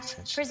survive,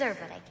 attention.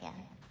 preserve what I can.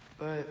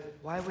 But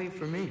why wait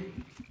for me?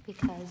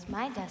 Because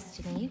my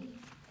destiny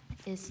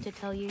is to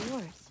tell you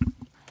yours.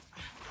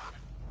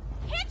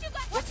 Can't you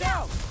guys Watch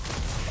out!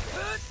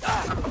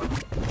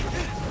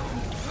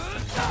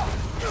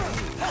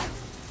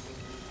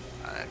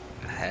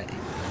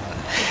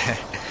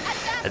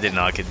 I didn't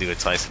know I could do it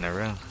twice in a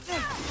row. No,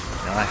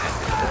 I had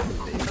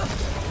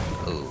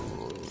to. Ooh.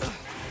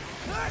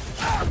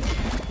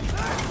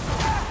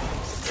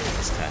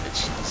 It's kind of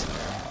cheesy, man.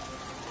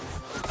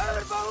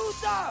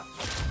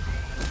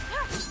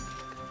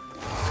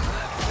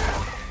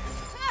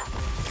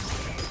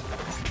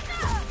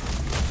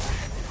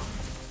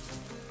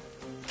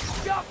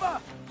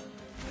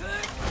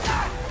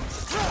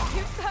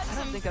 I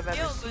don't think I've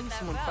ever seen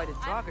someone fight a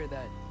Draugr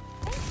that...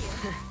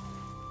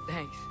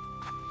 Thanks.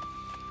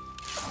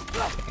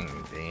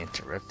 Dang, they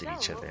interrupted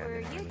each So, other. what I were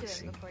didn't you really doing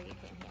see. before you came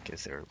here?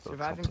 Guess they were both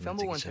Surviving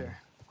complimenting each other.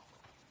 Winter.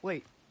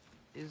 Wait,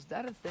 is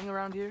that a thing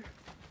around here?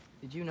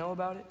 Did you know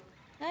about it?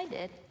 I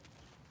did.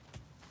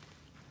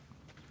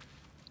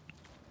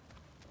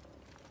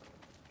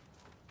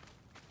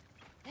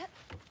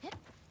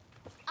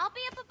 I'll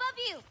be up above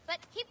you, but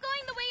keep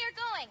going the way you're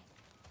going.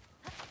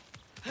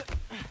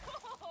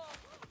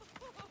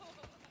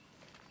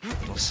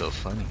 What's so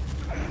funny?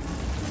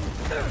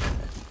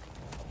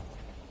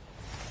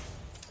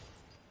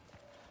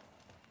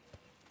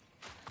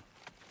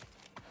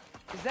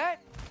 Is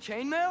that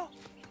chainmail?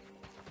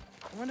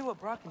 I wonder what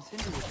Brock and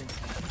Cindy would think.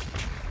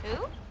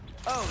 Who?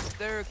 Oh,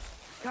 they're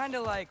kind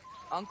of like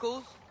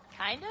uncles.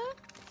 Kind of?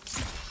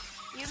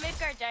 You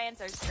Midgard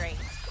giants are strange.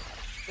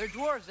 They're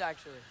dwarves,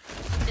 actually.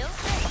 Still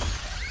strange.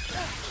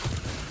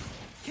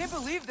 Can't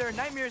believe there are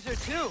nightmares here,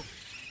 too.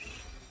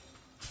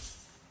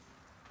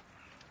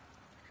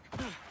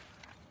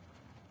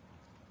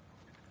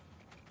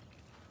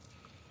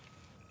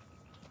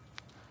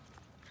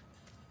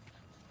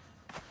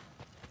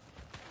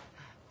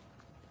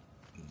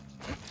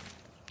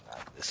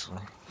 This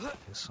way.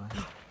 This way.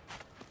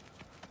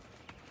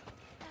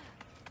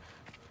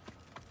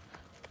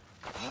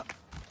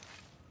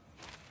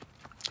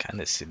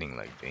 Kind of sitting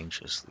like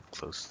dangerously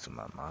close to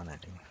my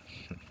monitor.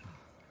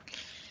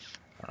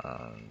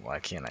 Why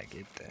can't I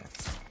get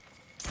that?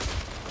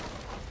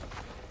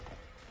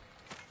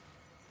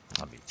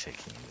 I'll be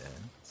taking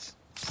that.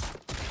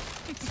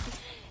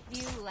 Do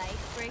you like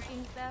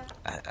breaking stuff?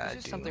 I It's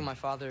just do. something my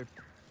father...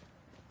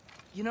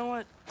 You know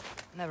what?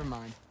 Never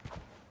mind.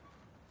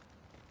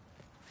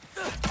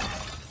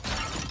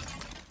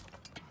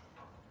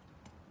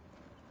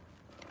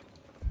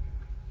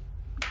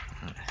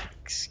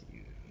 Excuse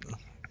me.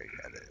 I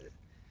gotta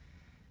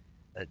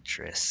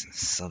address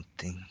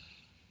something.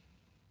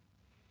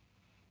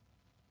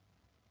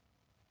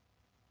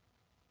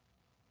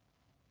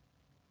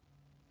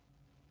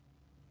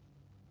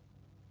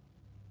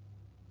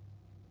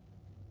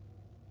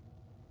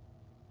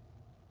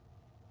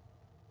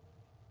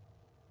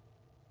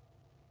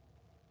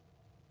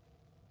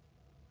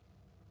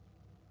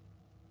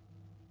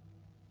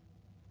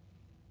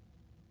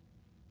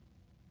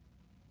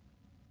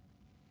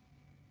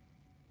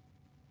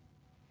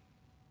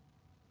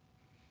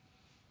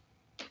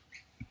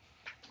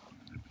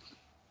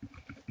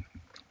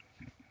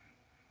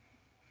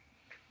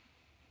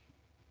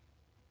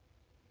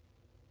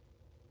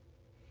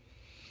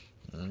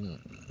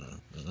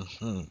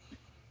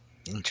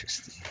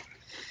 Interesting.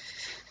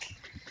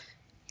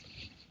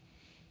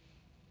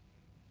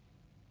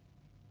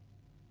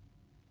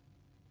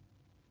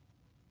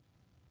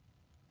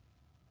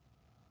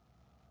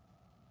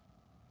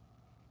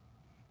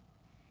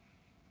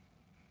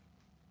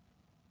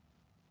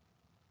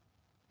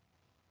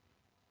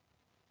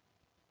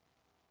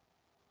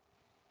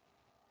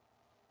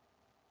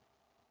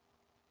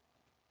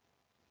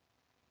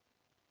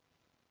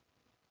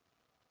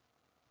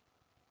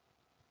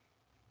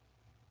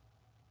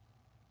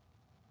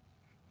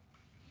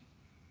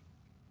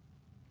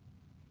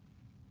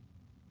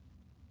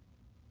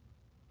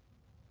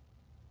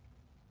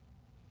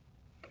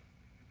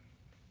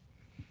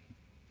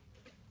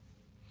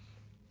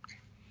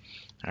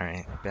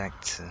 Alright,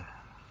 back to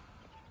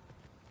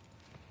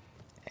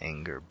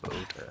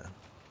Angerboda.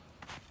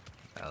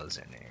 That was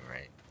her name,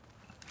 right?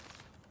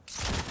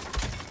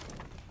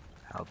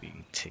 I'll be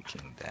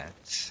taking that.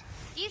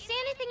 Do you see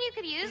anything you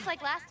could use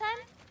like last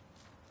time?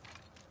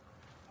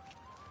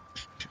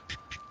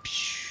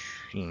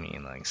 You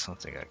mean like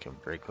something I can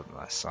break with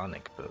my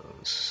sonic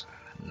bows?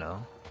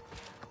 No?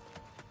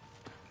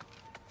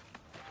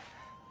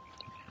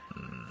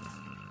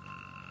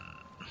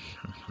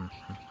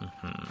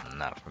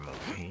 Not from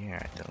over here,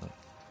 I don't.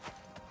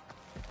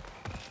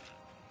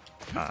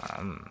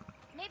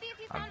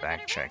 I'm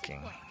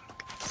backtracking.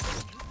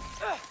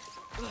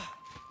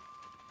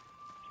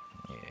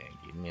 Yeah,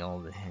 give me all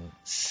the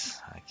hints.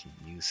 I could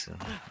use them,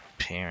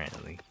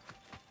 apparently.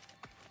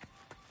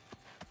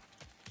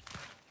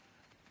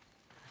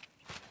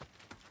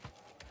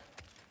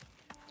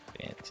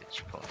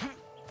 Vantage point.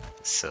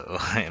 So,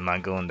 am I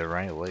going the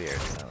right way or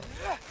no?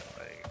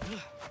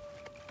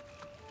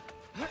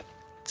 Like,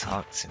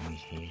 talk to me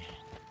here.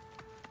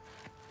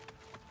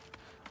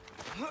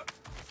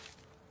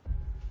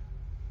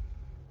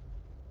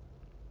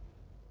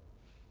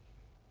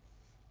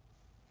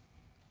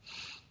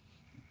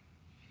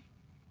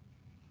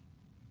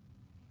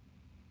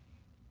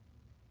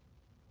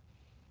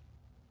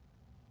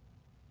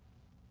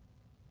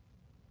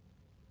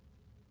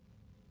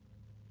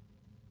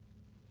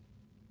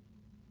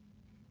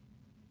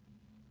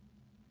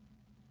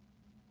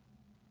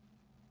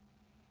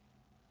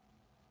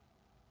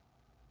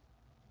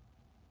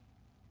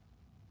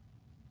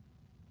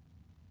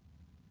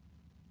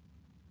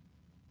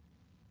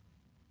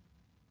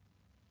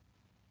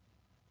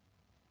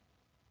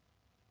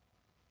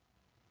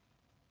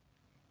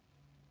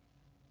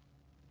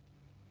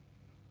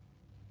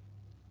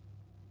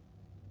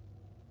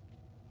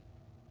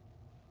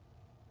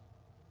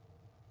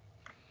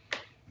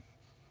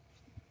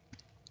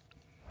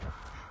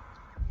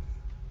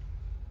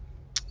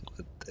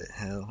 What the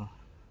hell?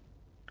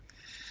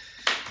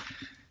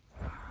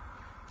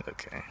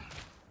 Okay.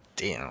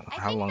 Damn,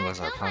 how long was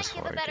our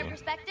passport again?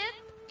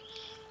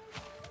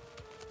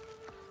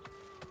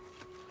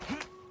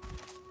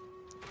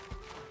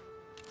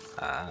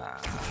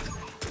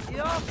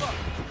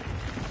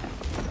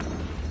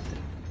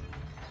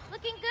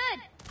 Looking good.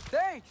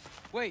 Thanks.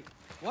 Wait,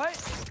 what?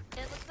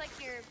 It looks like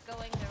you're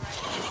going the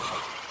right way.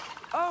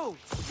 Oh,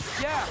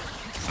 yeah,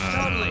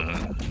 totally.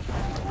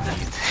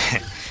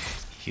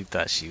 He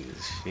thought she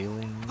was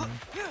feeling me.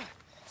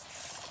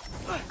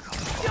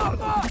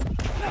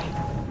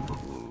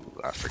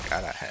 Ooh, I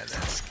forgot I had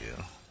that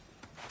skill.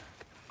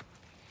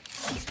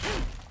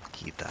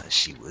 He thought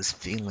she was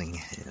feeling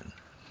him.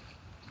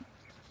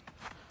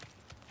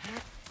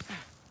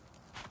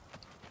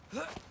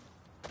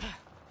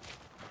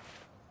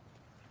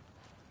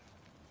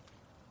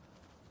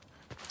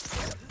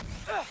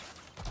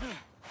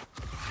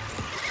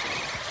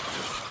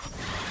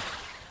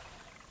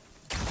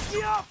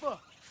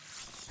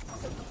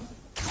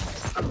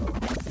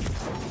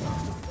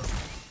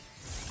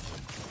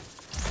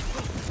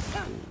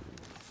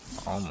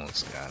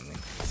 Almost got me.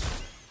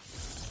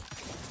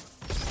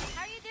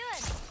 How are you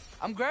doing?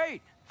 I'm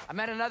great. I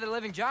met another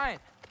living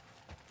giant.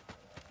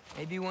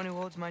 Maybe one who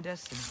holds my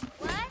destiny.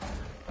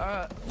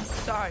 What?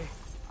 Sorry.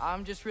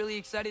 I'm just really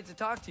excited to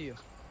talk to you.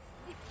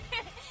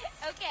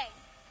 Okay.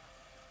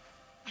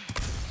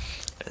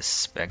 A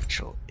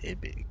spectral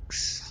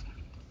ibex.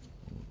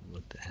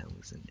 What the hell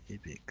is an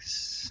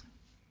ibex?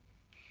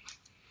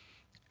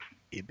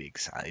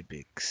 Ibex,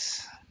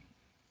 ibex,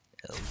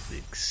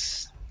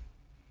 elbix.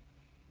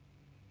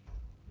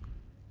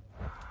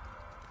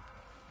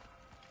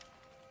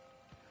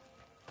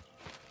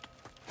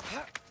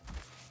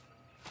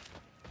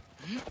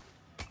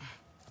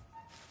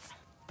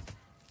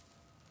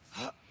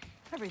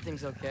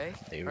 Everything's okay,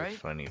 They were right?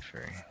 funny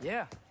for...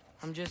 Yeah,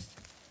 I'm just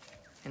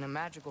in a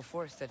magical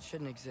forest that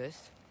shouldn't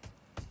exist.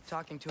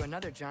 Talking to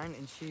another giant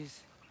and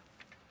she's...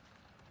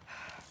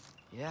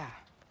 yeah.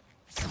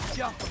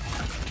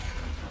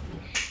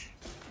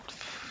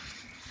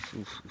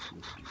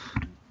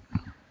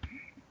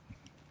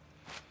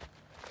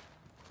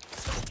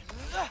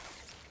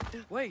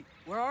 Wait,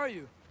 where are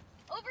you?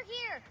 Over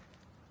here.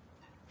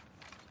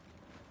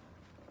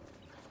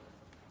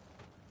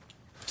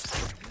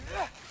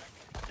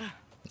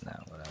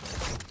 Not what I'm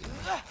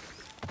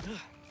doing.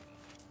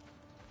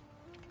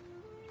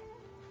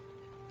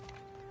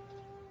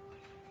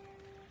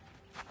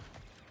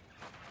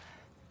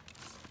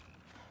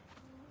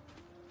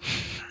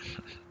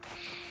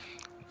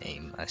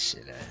 Aim my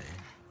shit at it.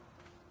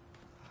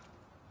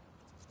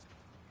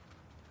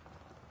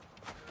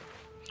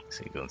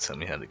 So you gonna tell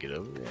me how to get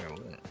over there or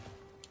what?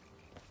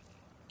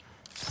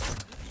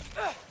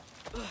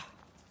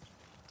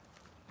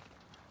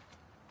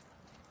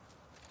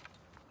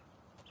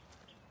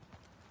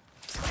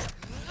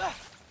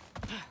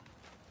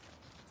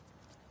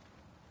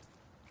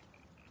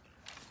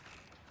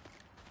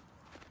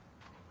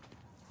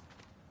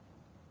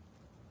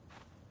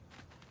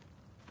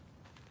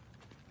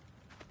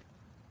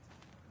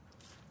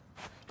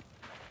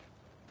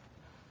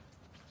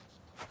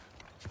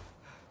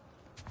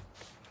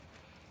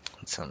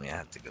 tell me I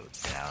have to go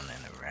down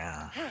and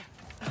around.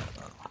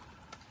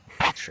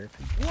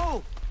 Tripping.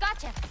 Whoa!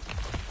 Gotcha.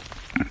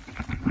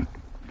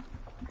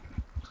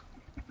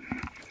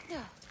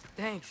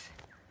 Thanks.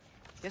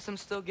 Guess I'm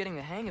still getting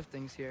the hang of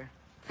things here.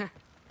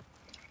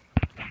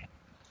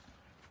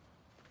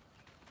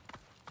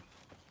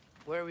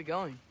 Where are we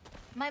going?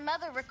 My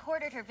mother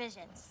recorded her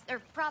visions, or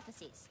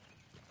prophecies.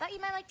 Thought you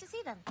might like to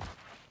see them.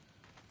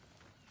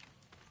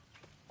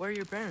 Where are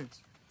your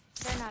parents?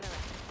 They're not around.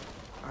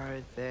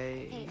 Are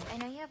they... Hey, I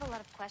know you have a lot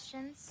of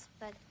questions,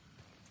 but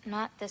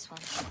not this one.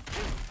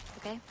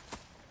 Okay?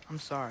 I'm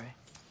sorry.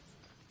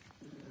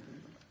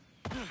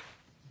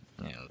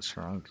 Yeah, what's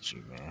wrong with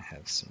you, man?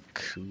 Have some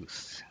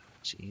couth.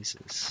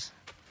 Jesus.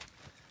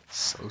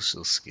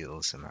 Social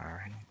skills, am I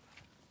right?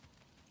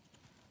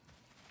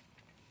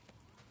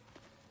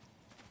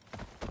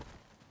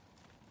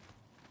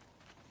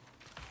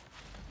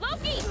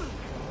 Loki!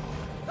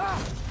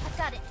 I've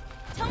got it.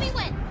 Tell me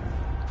when.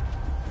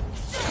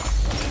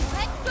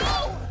 Let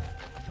go!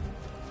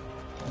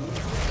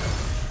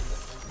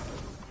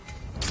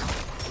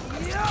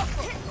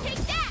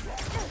 Take that!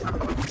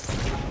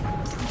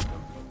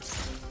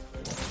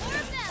 More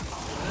of them!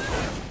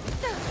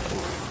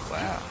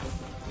 Wow.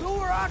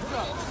 War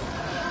Ragnarok!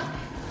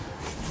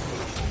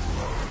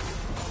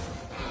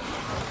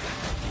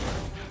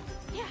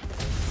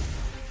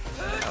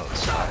 That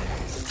was fire.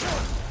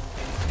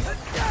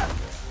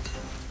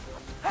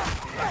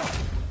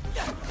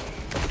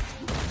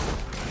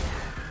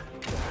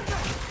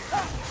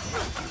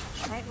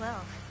 Quite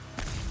well.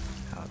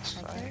 That was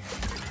fire.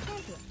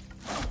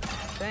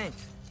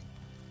 Thanks.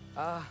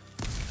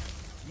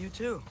 You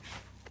too.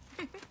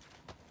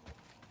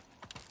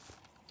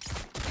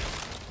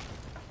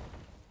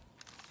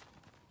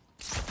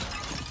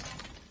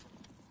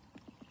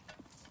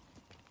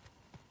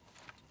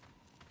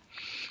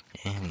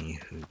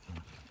 Anywho.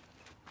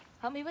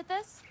 Help me with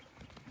this?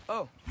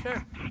 Oh,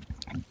 sure.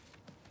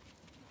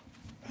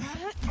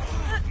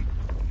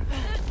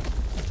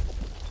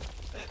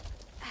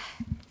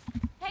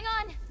 Hang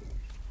on.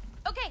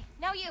 Okay,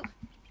 now you.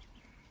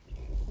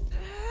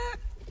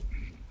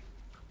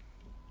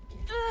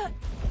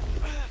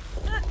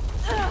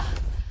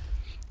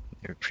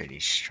 They're pretty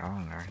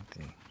strong, aren't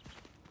they?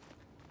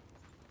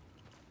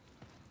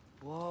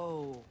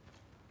 Whoa.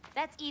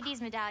 That's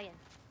Evie's medallion.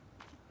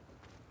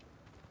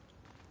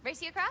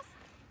 Race you across?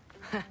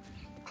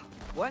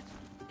 What?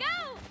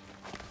 Go!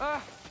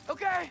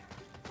 Okay.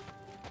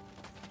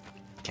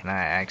 Can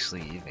I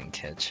actually even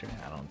catch her?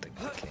 I don't think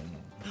I can.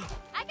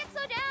 I can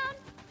slow down.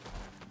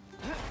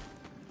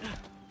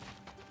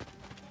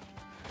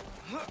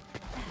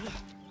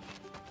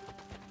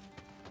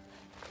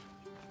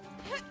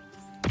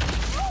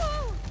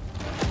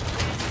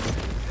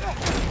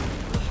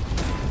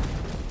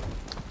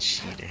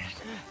 Cheater.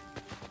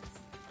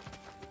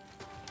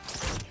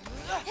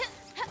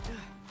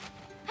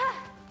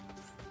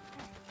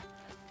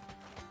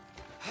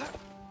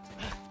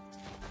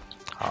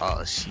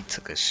 Oh, she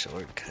took a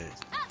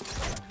shortcut.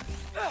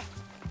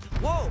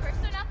 Whoa!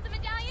 First one up the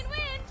medallion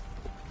wins.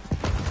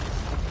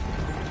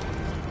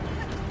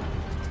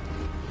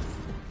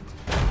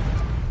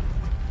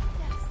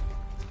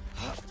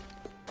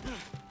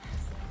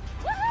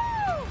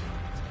 Woohoo!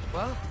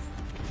 Well,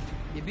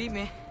 you beat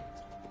me.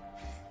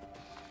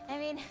 I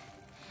mean,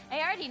 I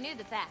already knew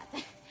the path.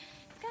 It's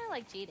kind of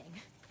like cheating.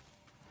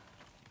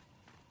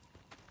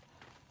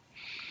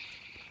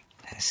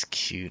 That's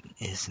cute,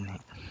 isn't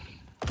it?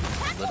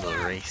 Little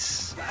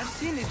race. I've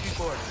seen these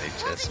before. They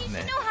Well, just then you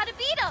met. should know how to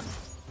beat them.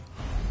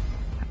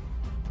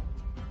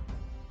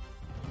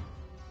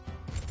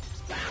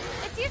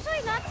 It's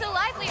usually not so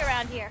lively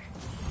around here.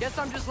 Guess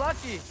I'm just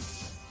lucky.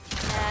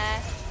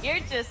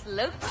 You're just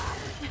Loki.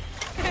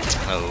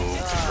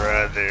 Oh,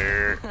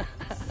 brother.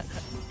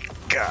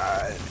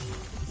 God.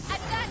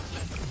 I've got you.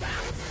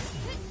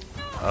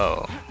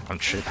 Oh, I'm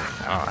tripping.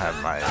 I don't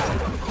have my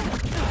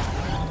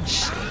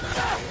shit.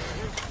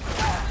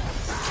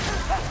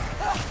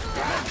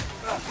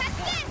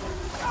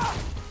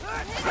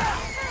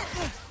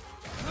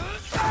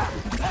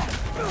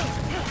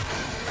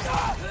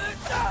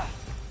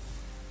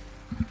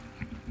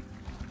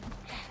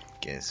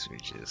 Guess we're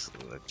just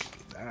lucky.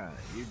 Nah,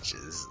 you're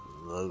just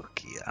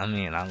Loki. I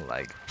mean, I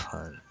like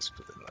puns,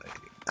 but like,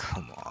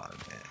 come on,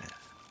 man.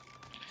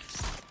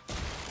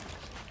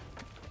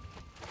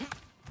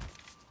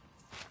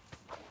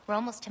 We're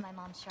almost to my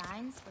mom's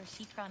shrines, where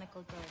she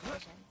chronicled her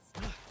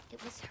visions.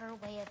 It was her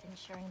way of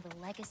ensuring the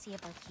legacy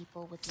of our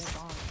people would live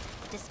on,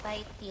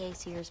 despite the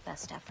Aesir's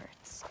best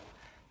efforts.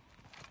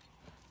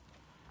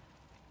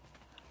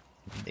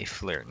 They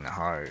flirting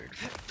hard.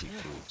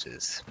 People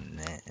just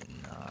met.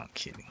 No, I'm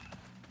kidding.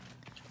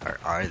 Or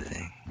are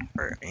they?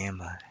 Or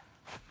am I?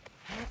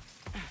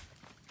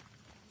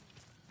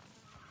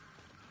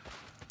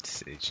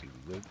 Said you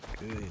look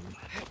good.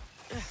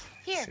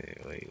 Here.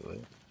 Said, wait,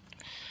 what?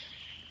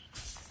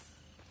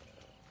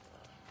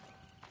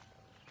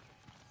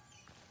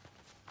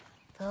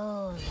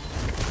 Oh.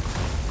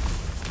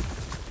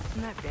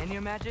 Isn't that Vanir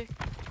magic?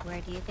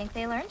 Where do you think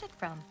they learned it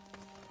from?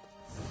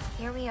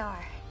 Here we are.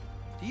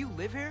 Do you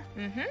live here?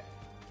 Mm-hmm.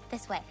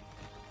 This way.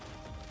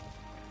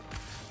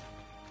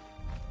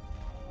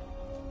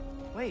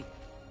 Wait,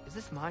 is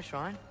this my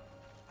shrine?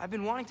 I've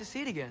been wanting to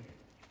see it again.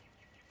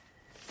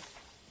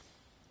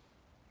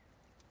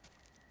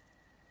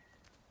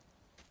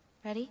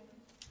 Ready?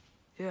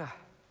 Yeah,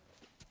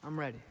 I'm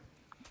ready.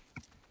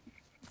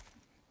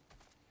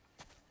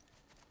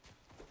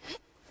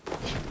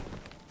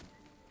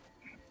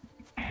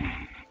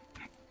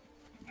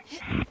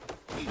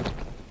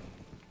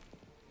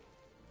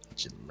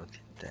 Just look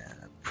at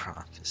that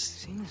prophecy. I've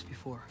seen this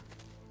before.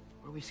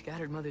 Where we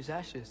scattered Mother's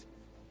ashes.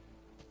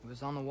 It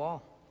was on the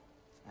wall.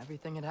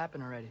 Everything had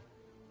happened already.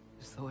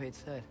 Just the way it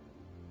said.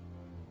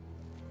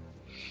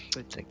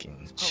 But Thinking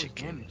it's probably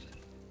chicken damaged.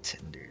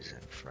 tenders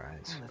and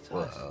fries. Oh, that's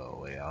us. Whoa,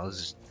 wait, I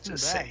was It's in the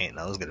just bag. saying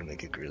I was gonna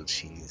make a grilled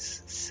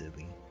cheese.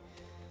 Silly.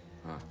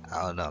 Huh.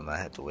 I don't know, I might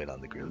have to wait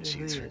on the grilled Wonder who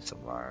cheese he for is.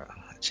 tomorrow.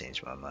 I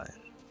changed my mind.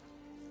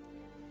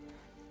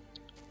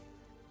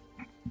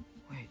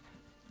 Wait.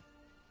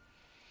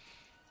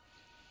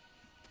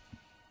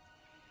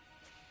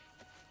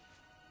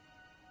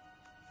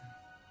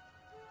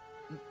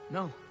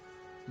 No.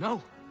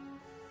 No!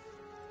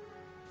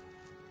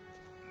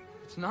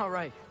 It's not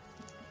right.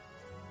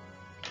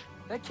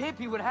 That can't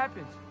be what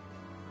happened.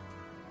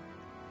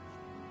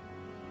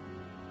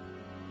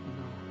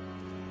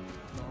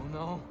 No.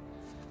 No.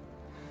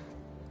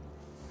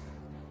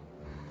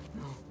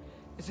 No.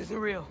 This isn't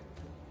real.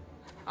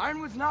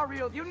 Ironwood's not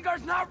real.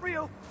 Ungar's not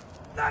real.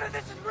 None of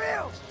this is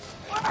real!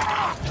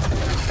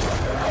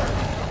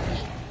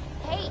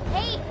 Hey,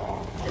 hey!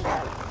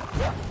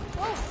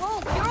 Whoa,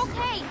 you're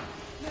okay!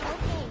 You're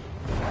okay.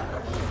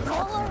 It's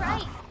all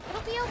alright.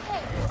 It'll be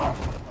okay.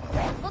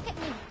 Look at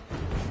me.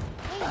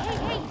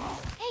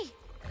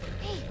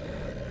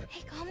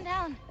 Hey, calm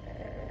down.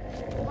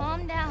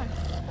 Calm down.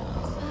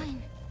 It's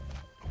fine.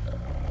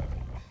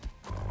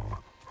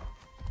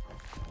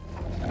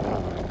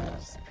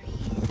 Just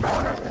breathe.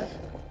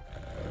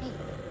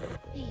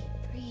 Hey,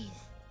 breathe.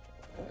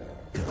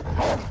 Good.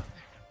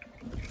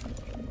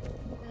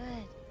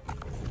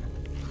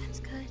 That's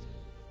good.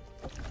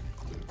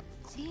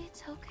 See,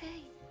 it's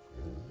okay.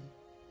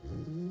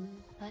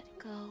 Let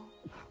go.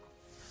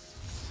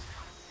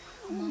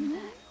 Come on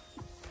back.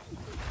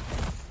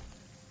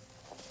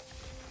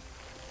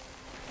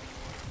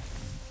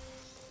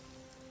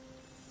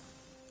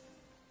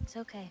 It's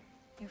okay.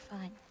 You're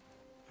fine.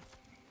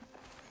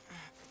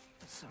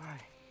 Sorry.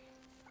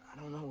 I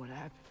don't know what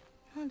happened.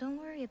 Oh, don't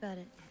worry about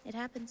it. It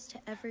happens to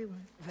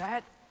everyone.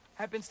 That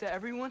happens to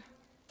everyone?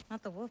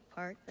 Not the wolf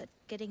part, but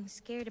getting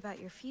scared about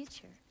your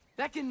future.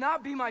 That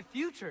cannot be my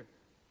future.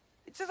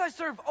 It says I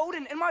serve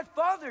Odin and my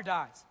father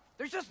dies.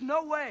 There's just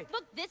no way.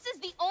 Look, this is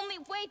the only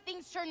way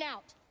things turn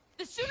out.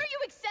 The sooner you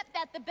accept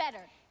that, the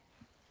better.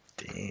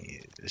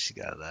 Damn, she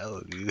got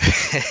loud, dude.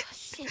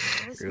 Shit,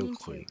 I was Real mean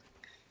quick.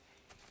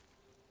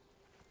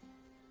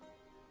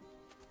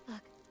 to.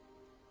 Look.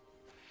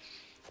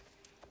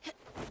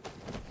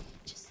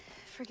 Just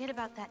forget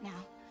about that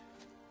now.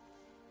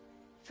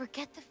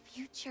 Forget the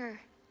future.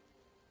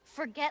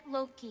 Forget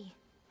Loki.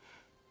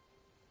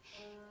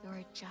 You're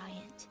a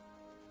giant.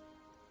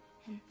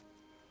 And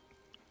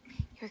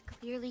you're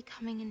clearly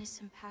coming into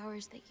some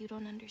powers that you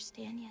don't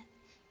understand yet.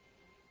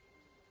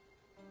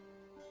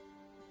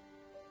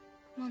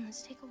 Come on,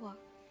 let's take a walk.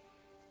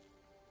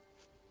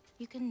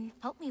 You can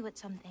help me with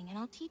something, and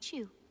I'll teach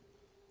you.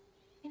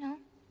 You know,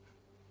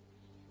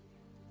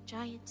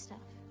 giant stuff.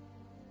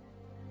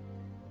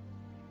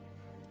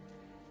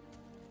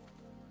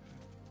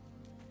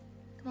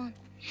 Come on.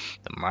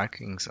 The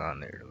markings on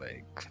their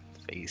like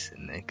face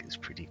and neck is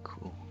pretty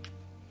cool.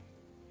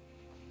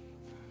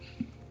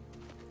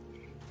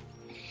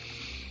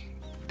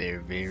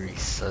 They're very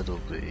subtle,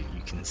 but you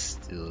can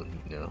still,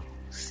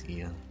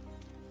 see them.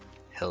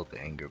 Help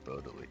anger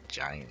Boda with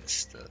giant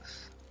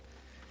stuff.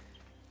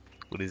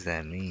 What does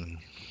that mean?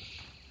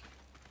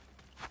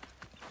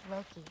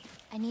 Loki,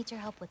 I need your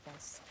help with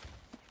this.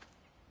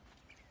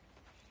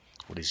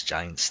 What does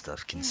giant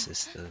stuff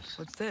consist of?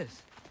 What's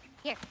this?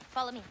 Here,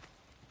 follow me.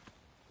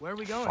 Where are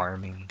we going?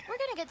 Farming, We're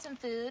gonna get some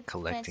food,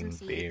 collecting plant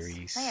some seeds,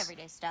 berries, my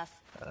everyday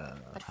stuff.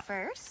 But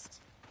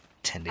first,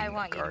 tending I a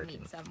want you to garden,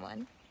 meet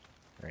someone.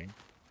 right?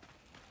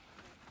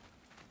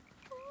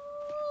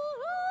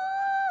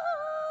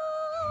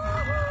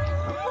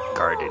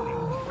 Gardening.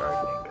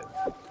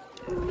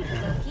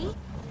 Loki,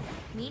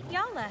 meet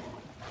Yala.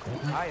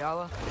 Hi,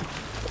 Yala.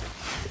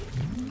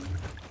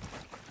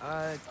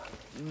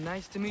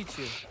 Nice to meet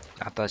you.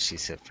 I thought she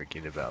said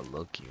forget about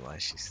Loki. Why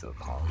is she still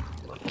calling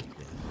him Loki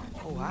then?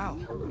 Oh, wow.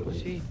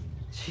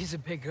 She's a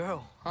big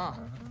girl, huh?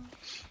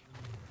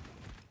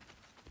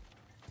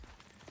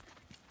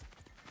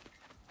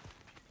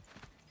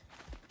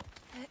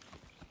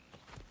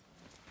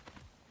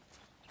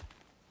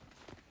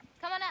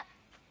 Come on up.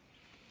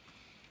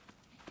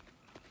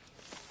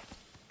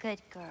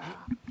 Good girl.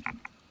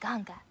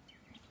 Ganga.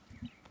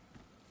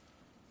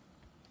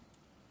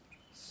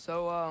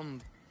 So,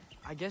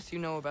 I guess you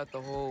know about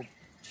the whole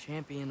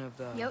champion of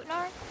the...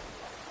 Jotnar?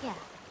 Yeah.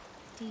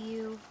 Do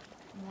you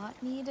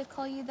Want me to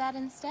call you that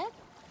instead?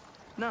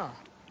 No,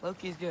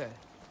 Loki's good.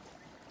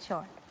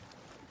 Sure.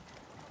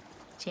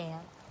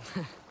 Champ.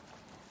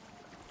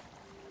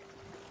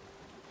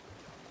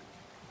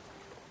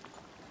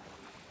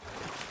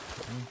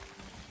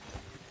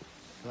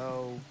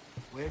 So,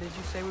 where did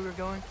you say we were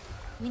going?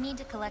 We need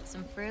to collect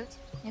some fruit.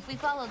 If we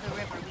follow the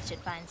river, we should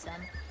find some.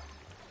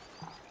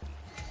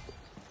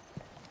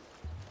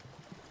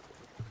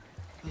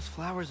 Those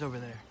flowers over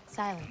there.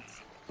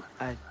 Silence.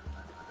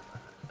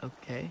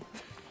 Okay.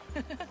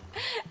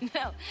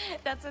 No,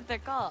 that's what they're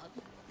called.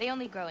 They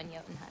only grow in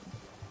Jotunheim.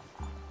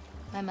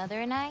 My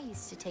mother and I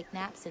used to take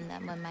naps in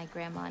them when my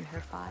grandma and her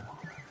fought.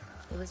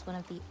 It was one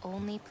of the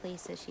only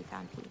places she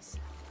found peace.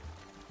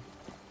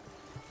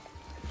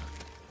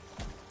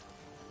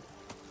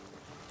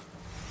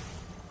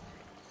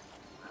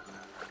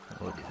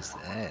 What is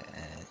that?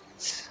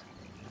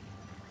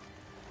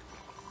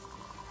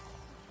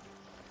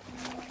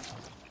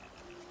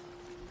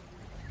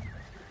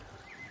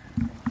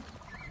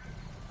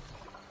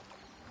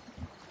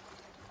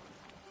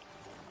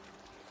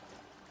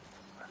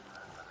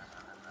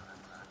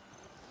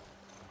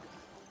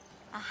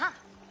 Aha!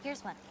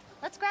 Here's one.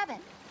 Let's grab it.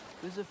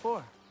 Who's it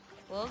for?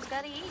 Wolves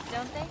gotta eat,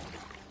 don't they?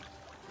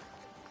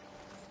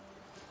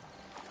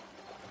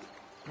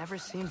 Never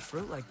seen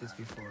fruit like this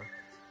before.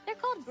 They're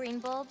called green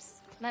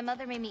bulbs. My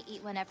mother made me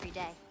eat one every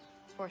day.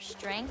 For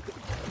strength,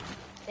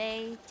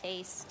 they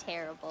taste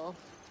terrible.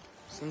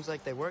 Seems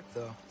like they work,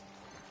 though.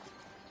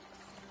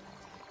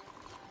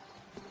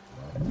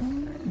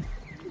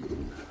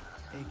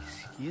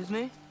 Excuse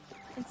me?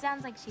 It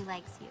sounds like she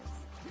likes you.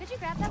 Could you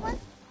grab that one?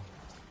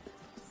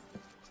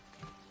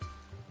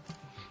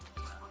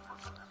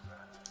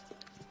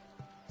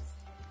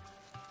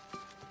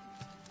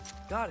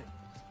 Got it.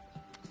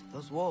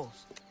 Those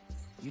wolves.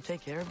 You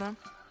take care of them?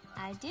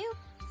 I do.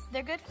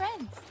 They're good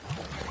friends.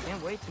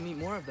 Can't wait to meet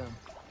more of them.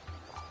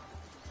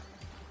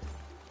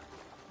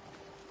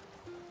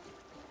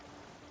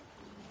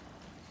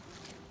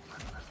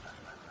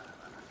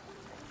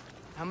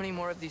 How many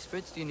more of these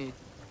fruits do you need?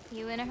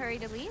 You in a hurry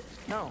to leave?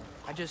 No,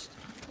 I just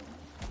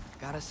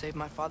gotta save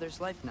my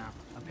father's life now,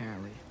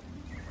 apparently.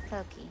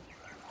 Loki,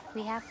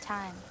 we have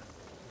time.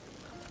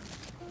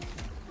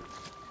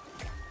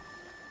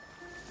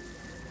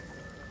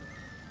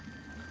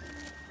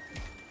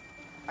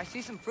 I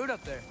see some fruit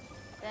up there.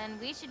 Then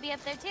we should be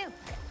up there too.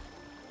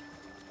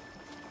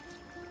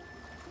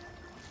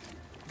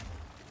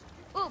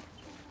 Ooh!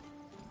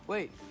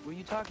 Wait, were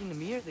you talking to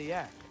me or the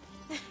yak?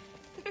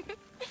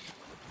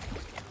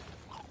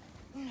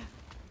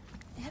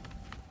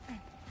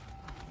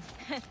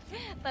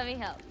 Let me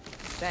help.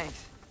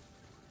 Thanks.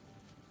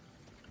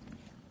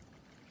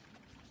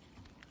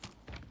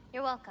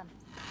 You're welcome.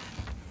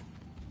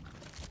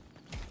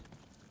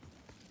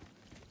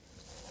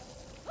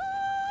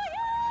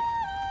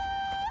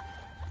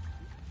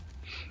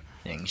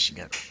 Dang, she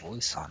got a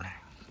voice on her.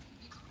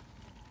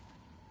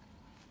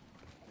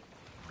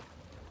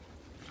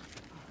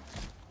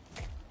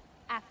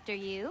 After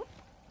you.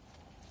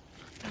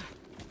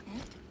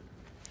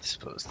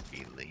 Supposed to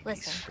be ladies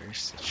Listen,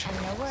 first. I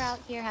know we're out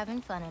here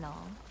having fun and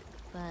all,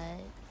 but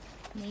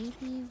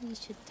maybe we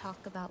should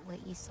talk about what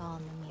you saw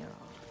in the mural.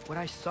 What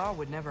I saw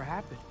would never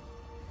happen.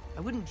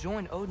 I wouldn't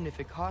join Odin if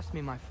it cost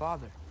me my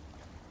father.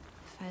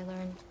 If I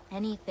learned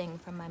anything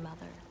from my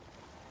mother,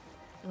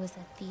 it was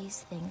that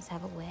these things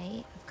have a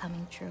way of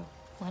coming true,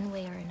 one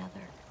way or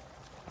another.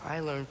 I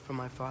learned from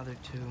my father,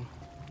 too.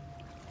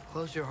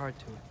 Close your heart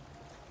to it.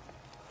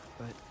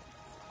 But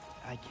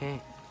I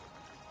can't.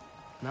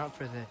 Not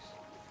for this.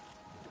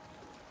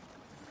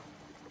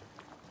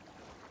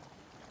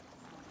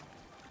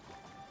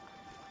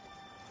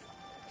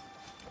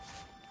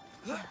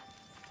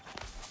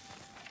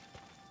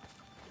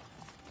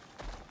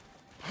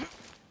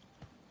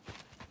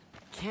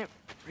 Can't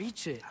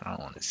reach it. I don't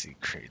want to see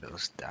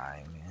Kratos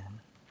die, man.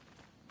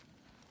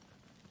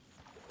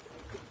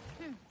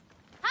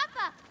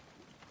 Papa!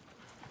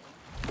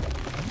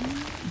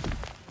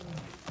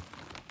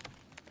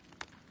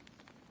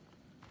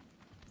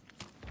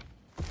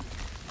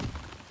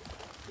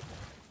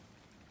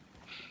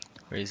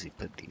 Where does he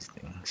put these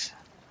things?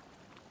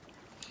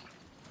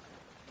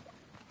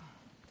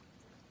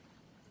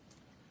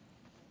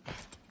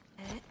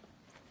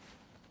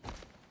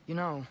 You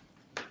know,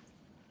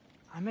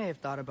 I may have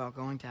thought about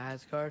going to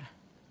Asgard,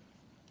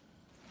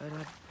 but I've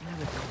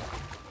never done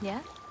it.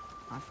 Yeah?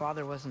 My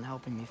father wasn't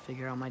helping me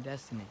figure out my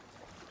destiny.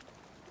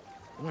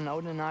 When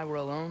Odin and I were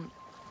alone,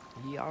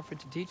 he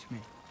offered to teach me.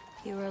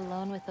 If you were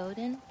alone with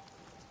Odin,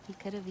 he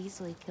could have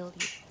easily killed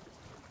you.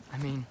 I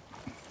mean,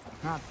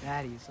 not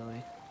that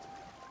easily.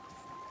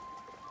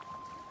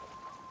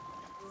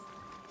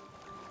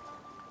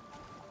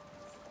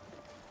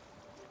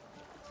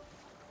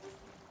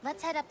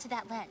 Let's head up to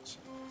that ledge.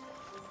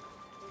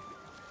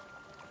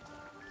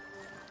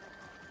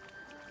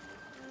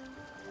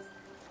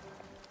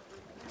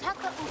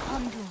 Taka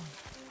ukondun.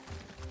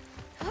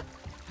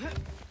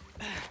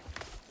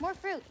 More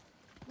fruit.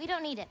 We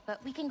don't need it,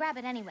 but we can grab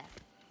it anyway.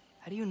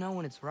 How do you know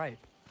when it's ripe?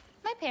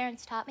 My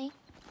parents taught me.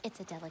 It's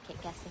a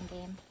delicate guessing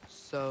game.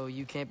 So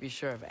you can't be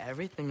sure of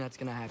everything that's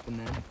gonna happen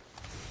then?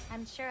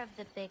 I'm sure of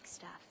the big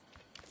stuff.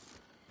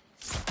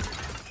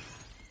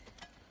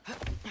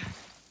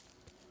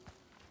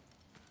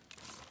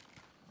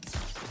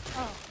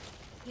 Oh,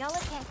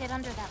 Yala can't get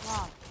under that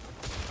log.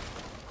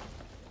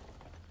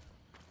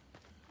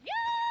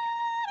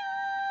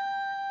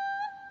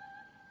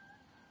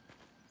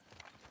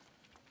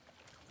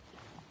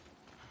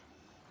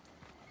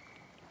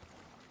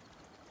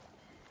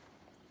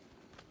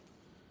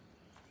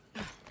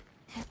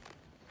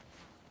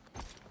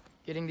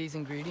 Getting these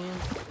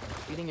ingredients,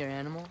 feeding your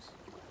animals.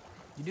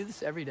 You do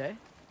this every day?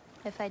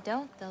 If I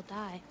don't, they'll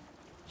die.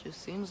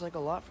 Just seems like a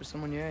lot for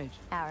someone your age.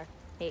 Our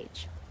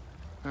age.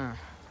 Huh.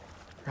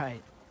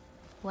 Right.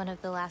 One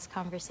of the last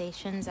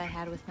conversations I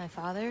had with my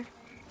father,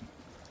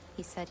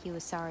 he said he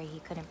was sorry he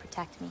couldn't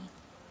protect me.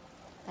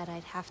 That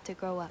I'd have to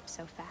grow up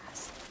so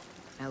fast.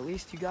 At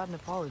least you got an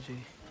apology.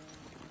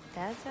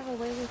 Dads have a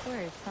way with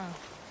words, huh?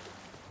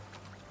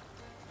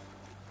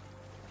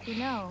 You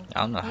know,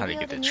 I don't know how to maybe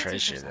get the Odin uses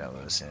treasure her that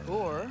something. was in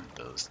Or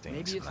those things.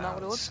 maybe it's not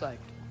what it looks like.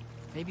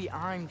 Maybe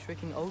I'm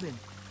tricking Odin.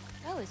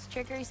 Oh, is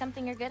trickery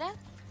something you're good at?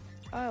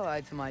 I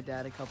lied to my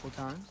dad a couple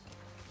times.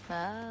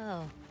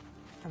 Oh,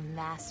 a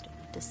master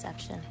of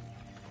deception.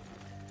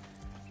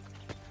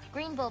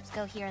 Green bulbs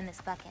go here in this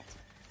bucket.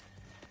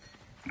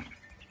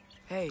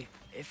 Hey,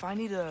 if I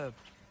need to,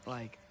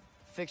 like,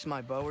 fix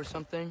my bow or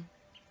something,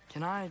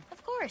 can I?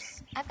 Of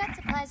course. I've got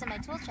supplies in my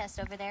tool chest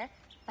over there.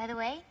 By the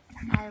way,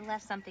 I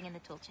left something in the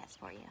tool chest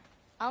for you.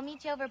 I'll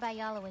meet you over by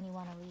Yala when you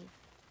want to leave.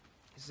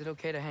 Is it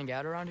okay to hang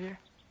out around here?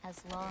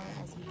 As long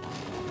as you want.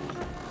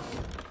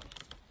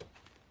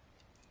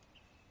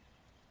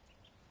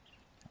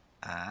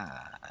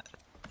 Ah,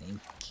 thank you.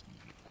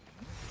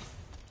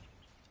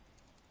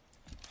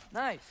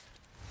 Nice.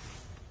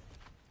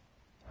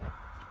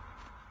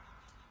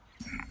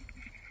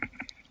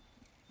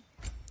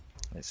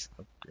 Let's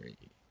upgrade.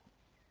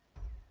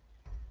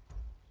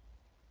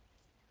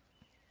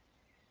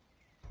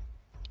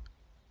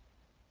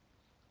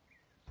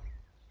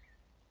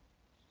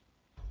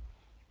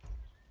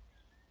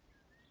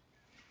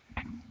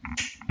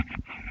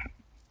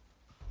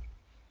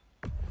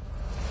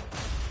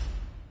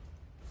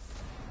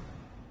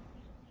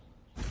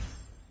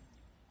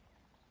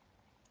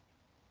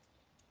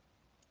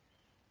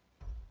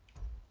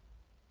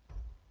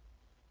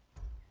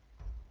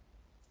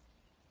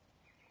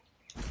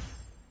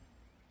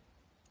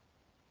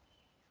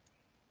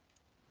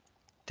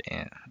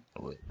 Damn,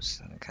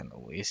 whoops, I kinda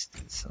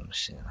wasted some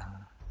shit,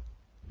 huh?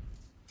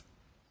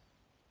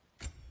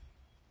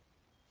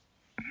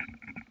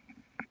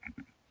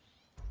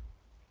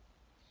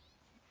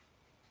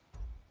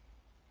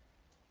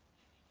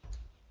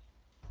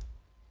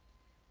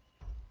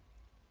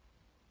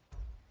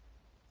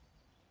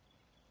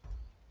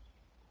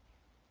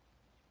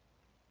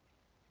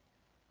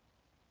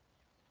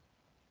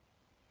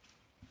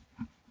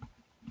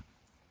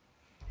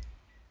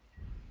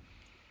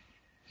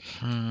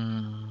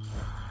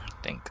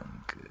 I think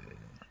I'm good.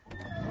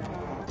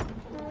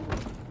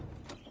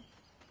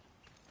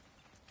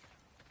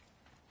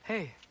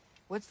 Hey,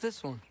 what's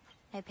this one?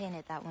 I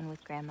painted that one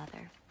with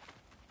grandmother.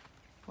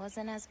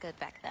 Wasn't as good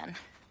back then.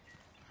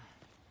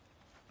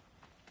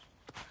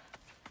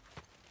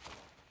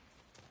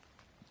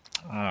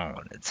 I don't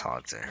want to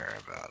talk to her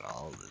about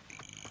all of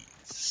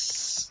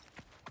these.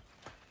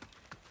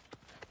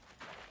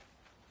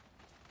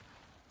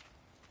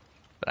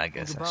 But I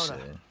guess I Ugabota,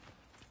 should.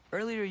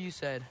 earlier you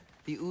said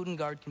the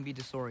Udengard can be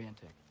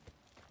disorienting.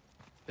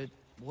 But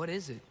what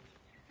is it?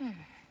 You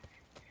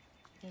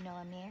know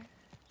Amir?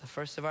 The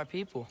first of our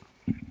people.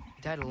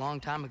 He died a long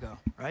time ago,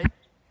 right?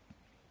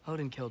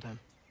 Odin killed him.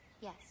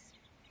 Yes.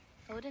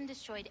 Odin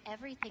destroyed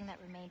everything that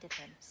remained of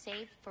him,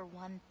 save for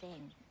one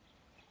thing.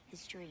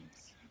 His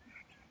dreams.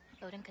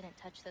 Odin couldn't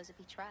touch those if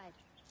he tried.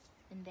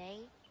 And they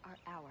are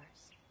ours.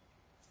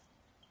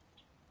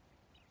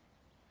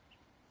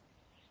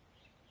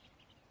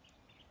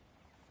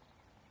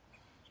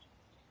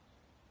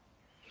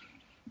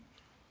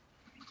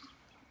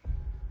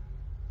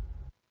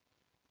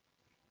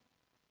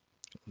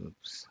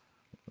 Oops.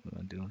 What am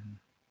I doing?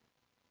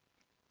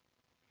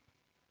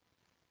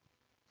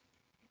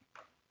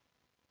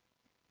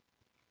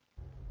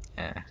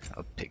 Yeah,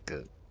 I'll pick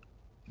up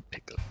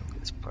from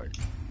this part.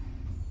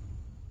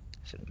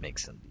 Should make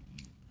some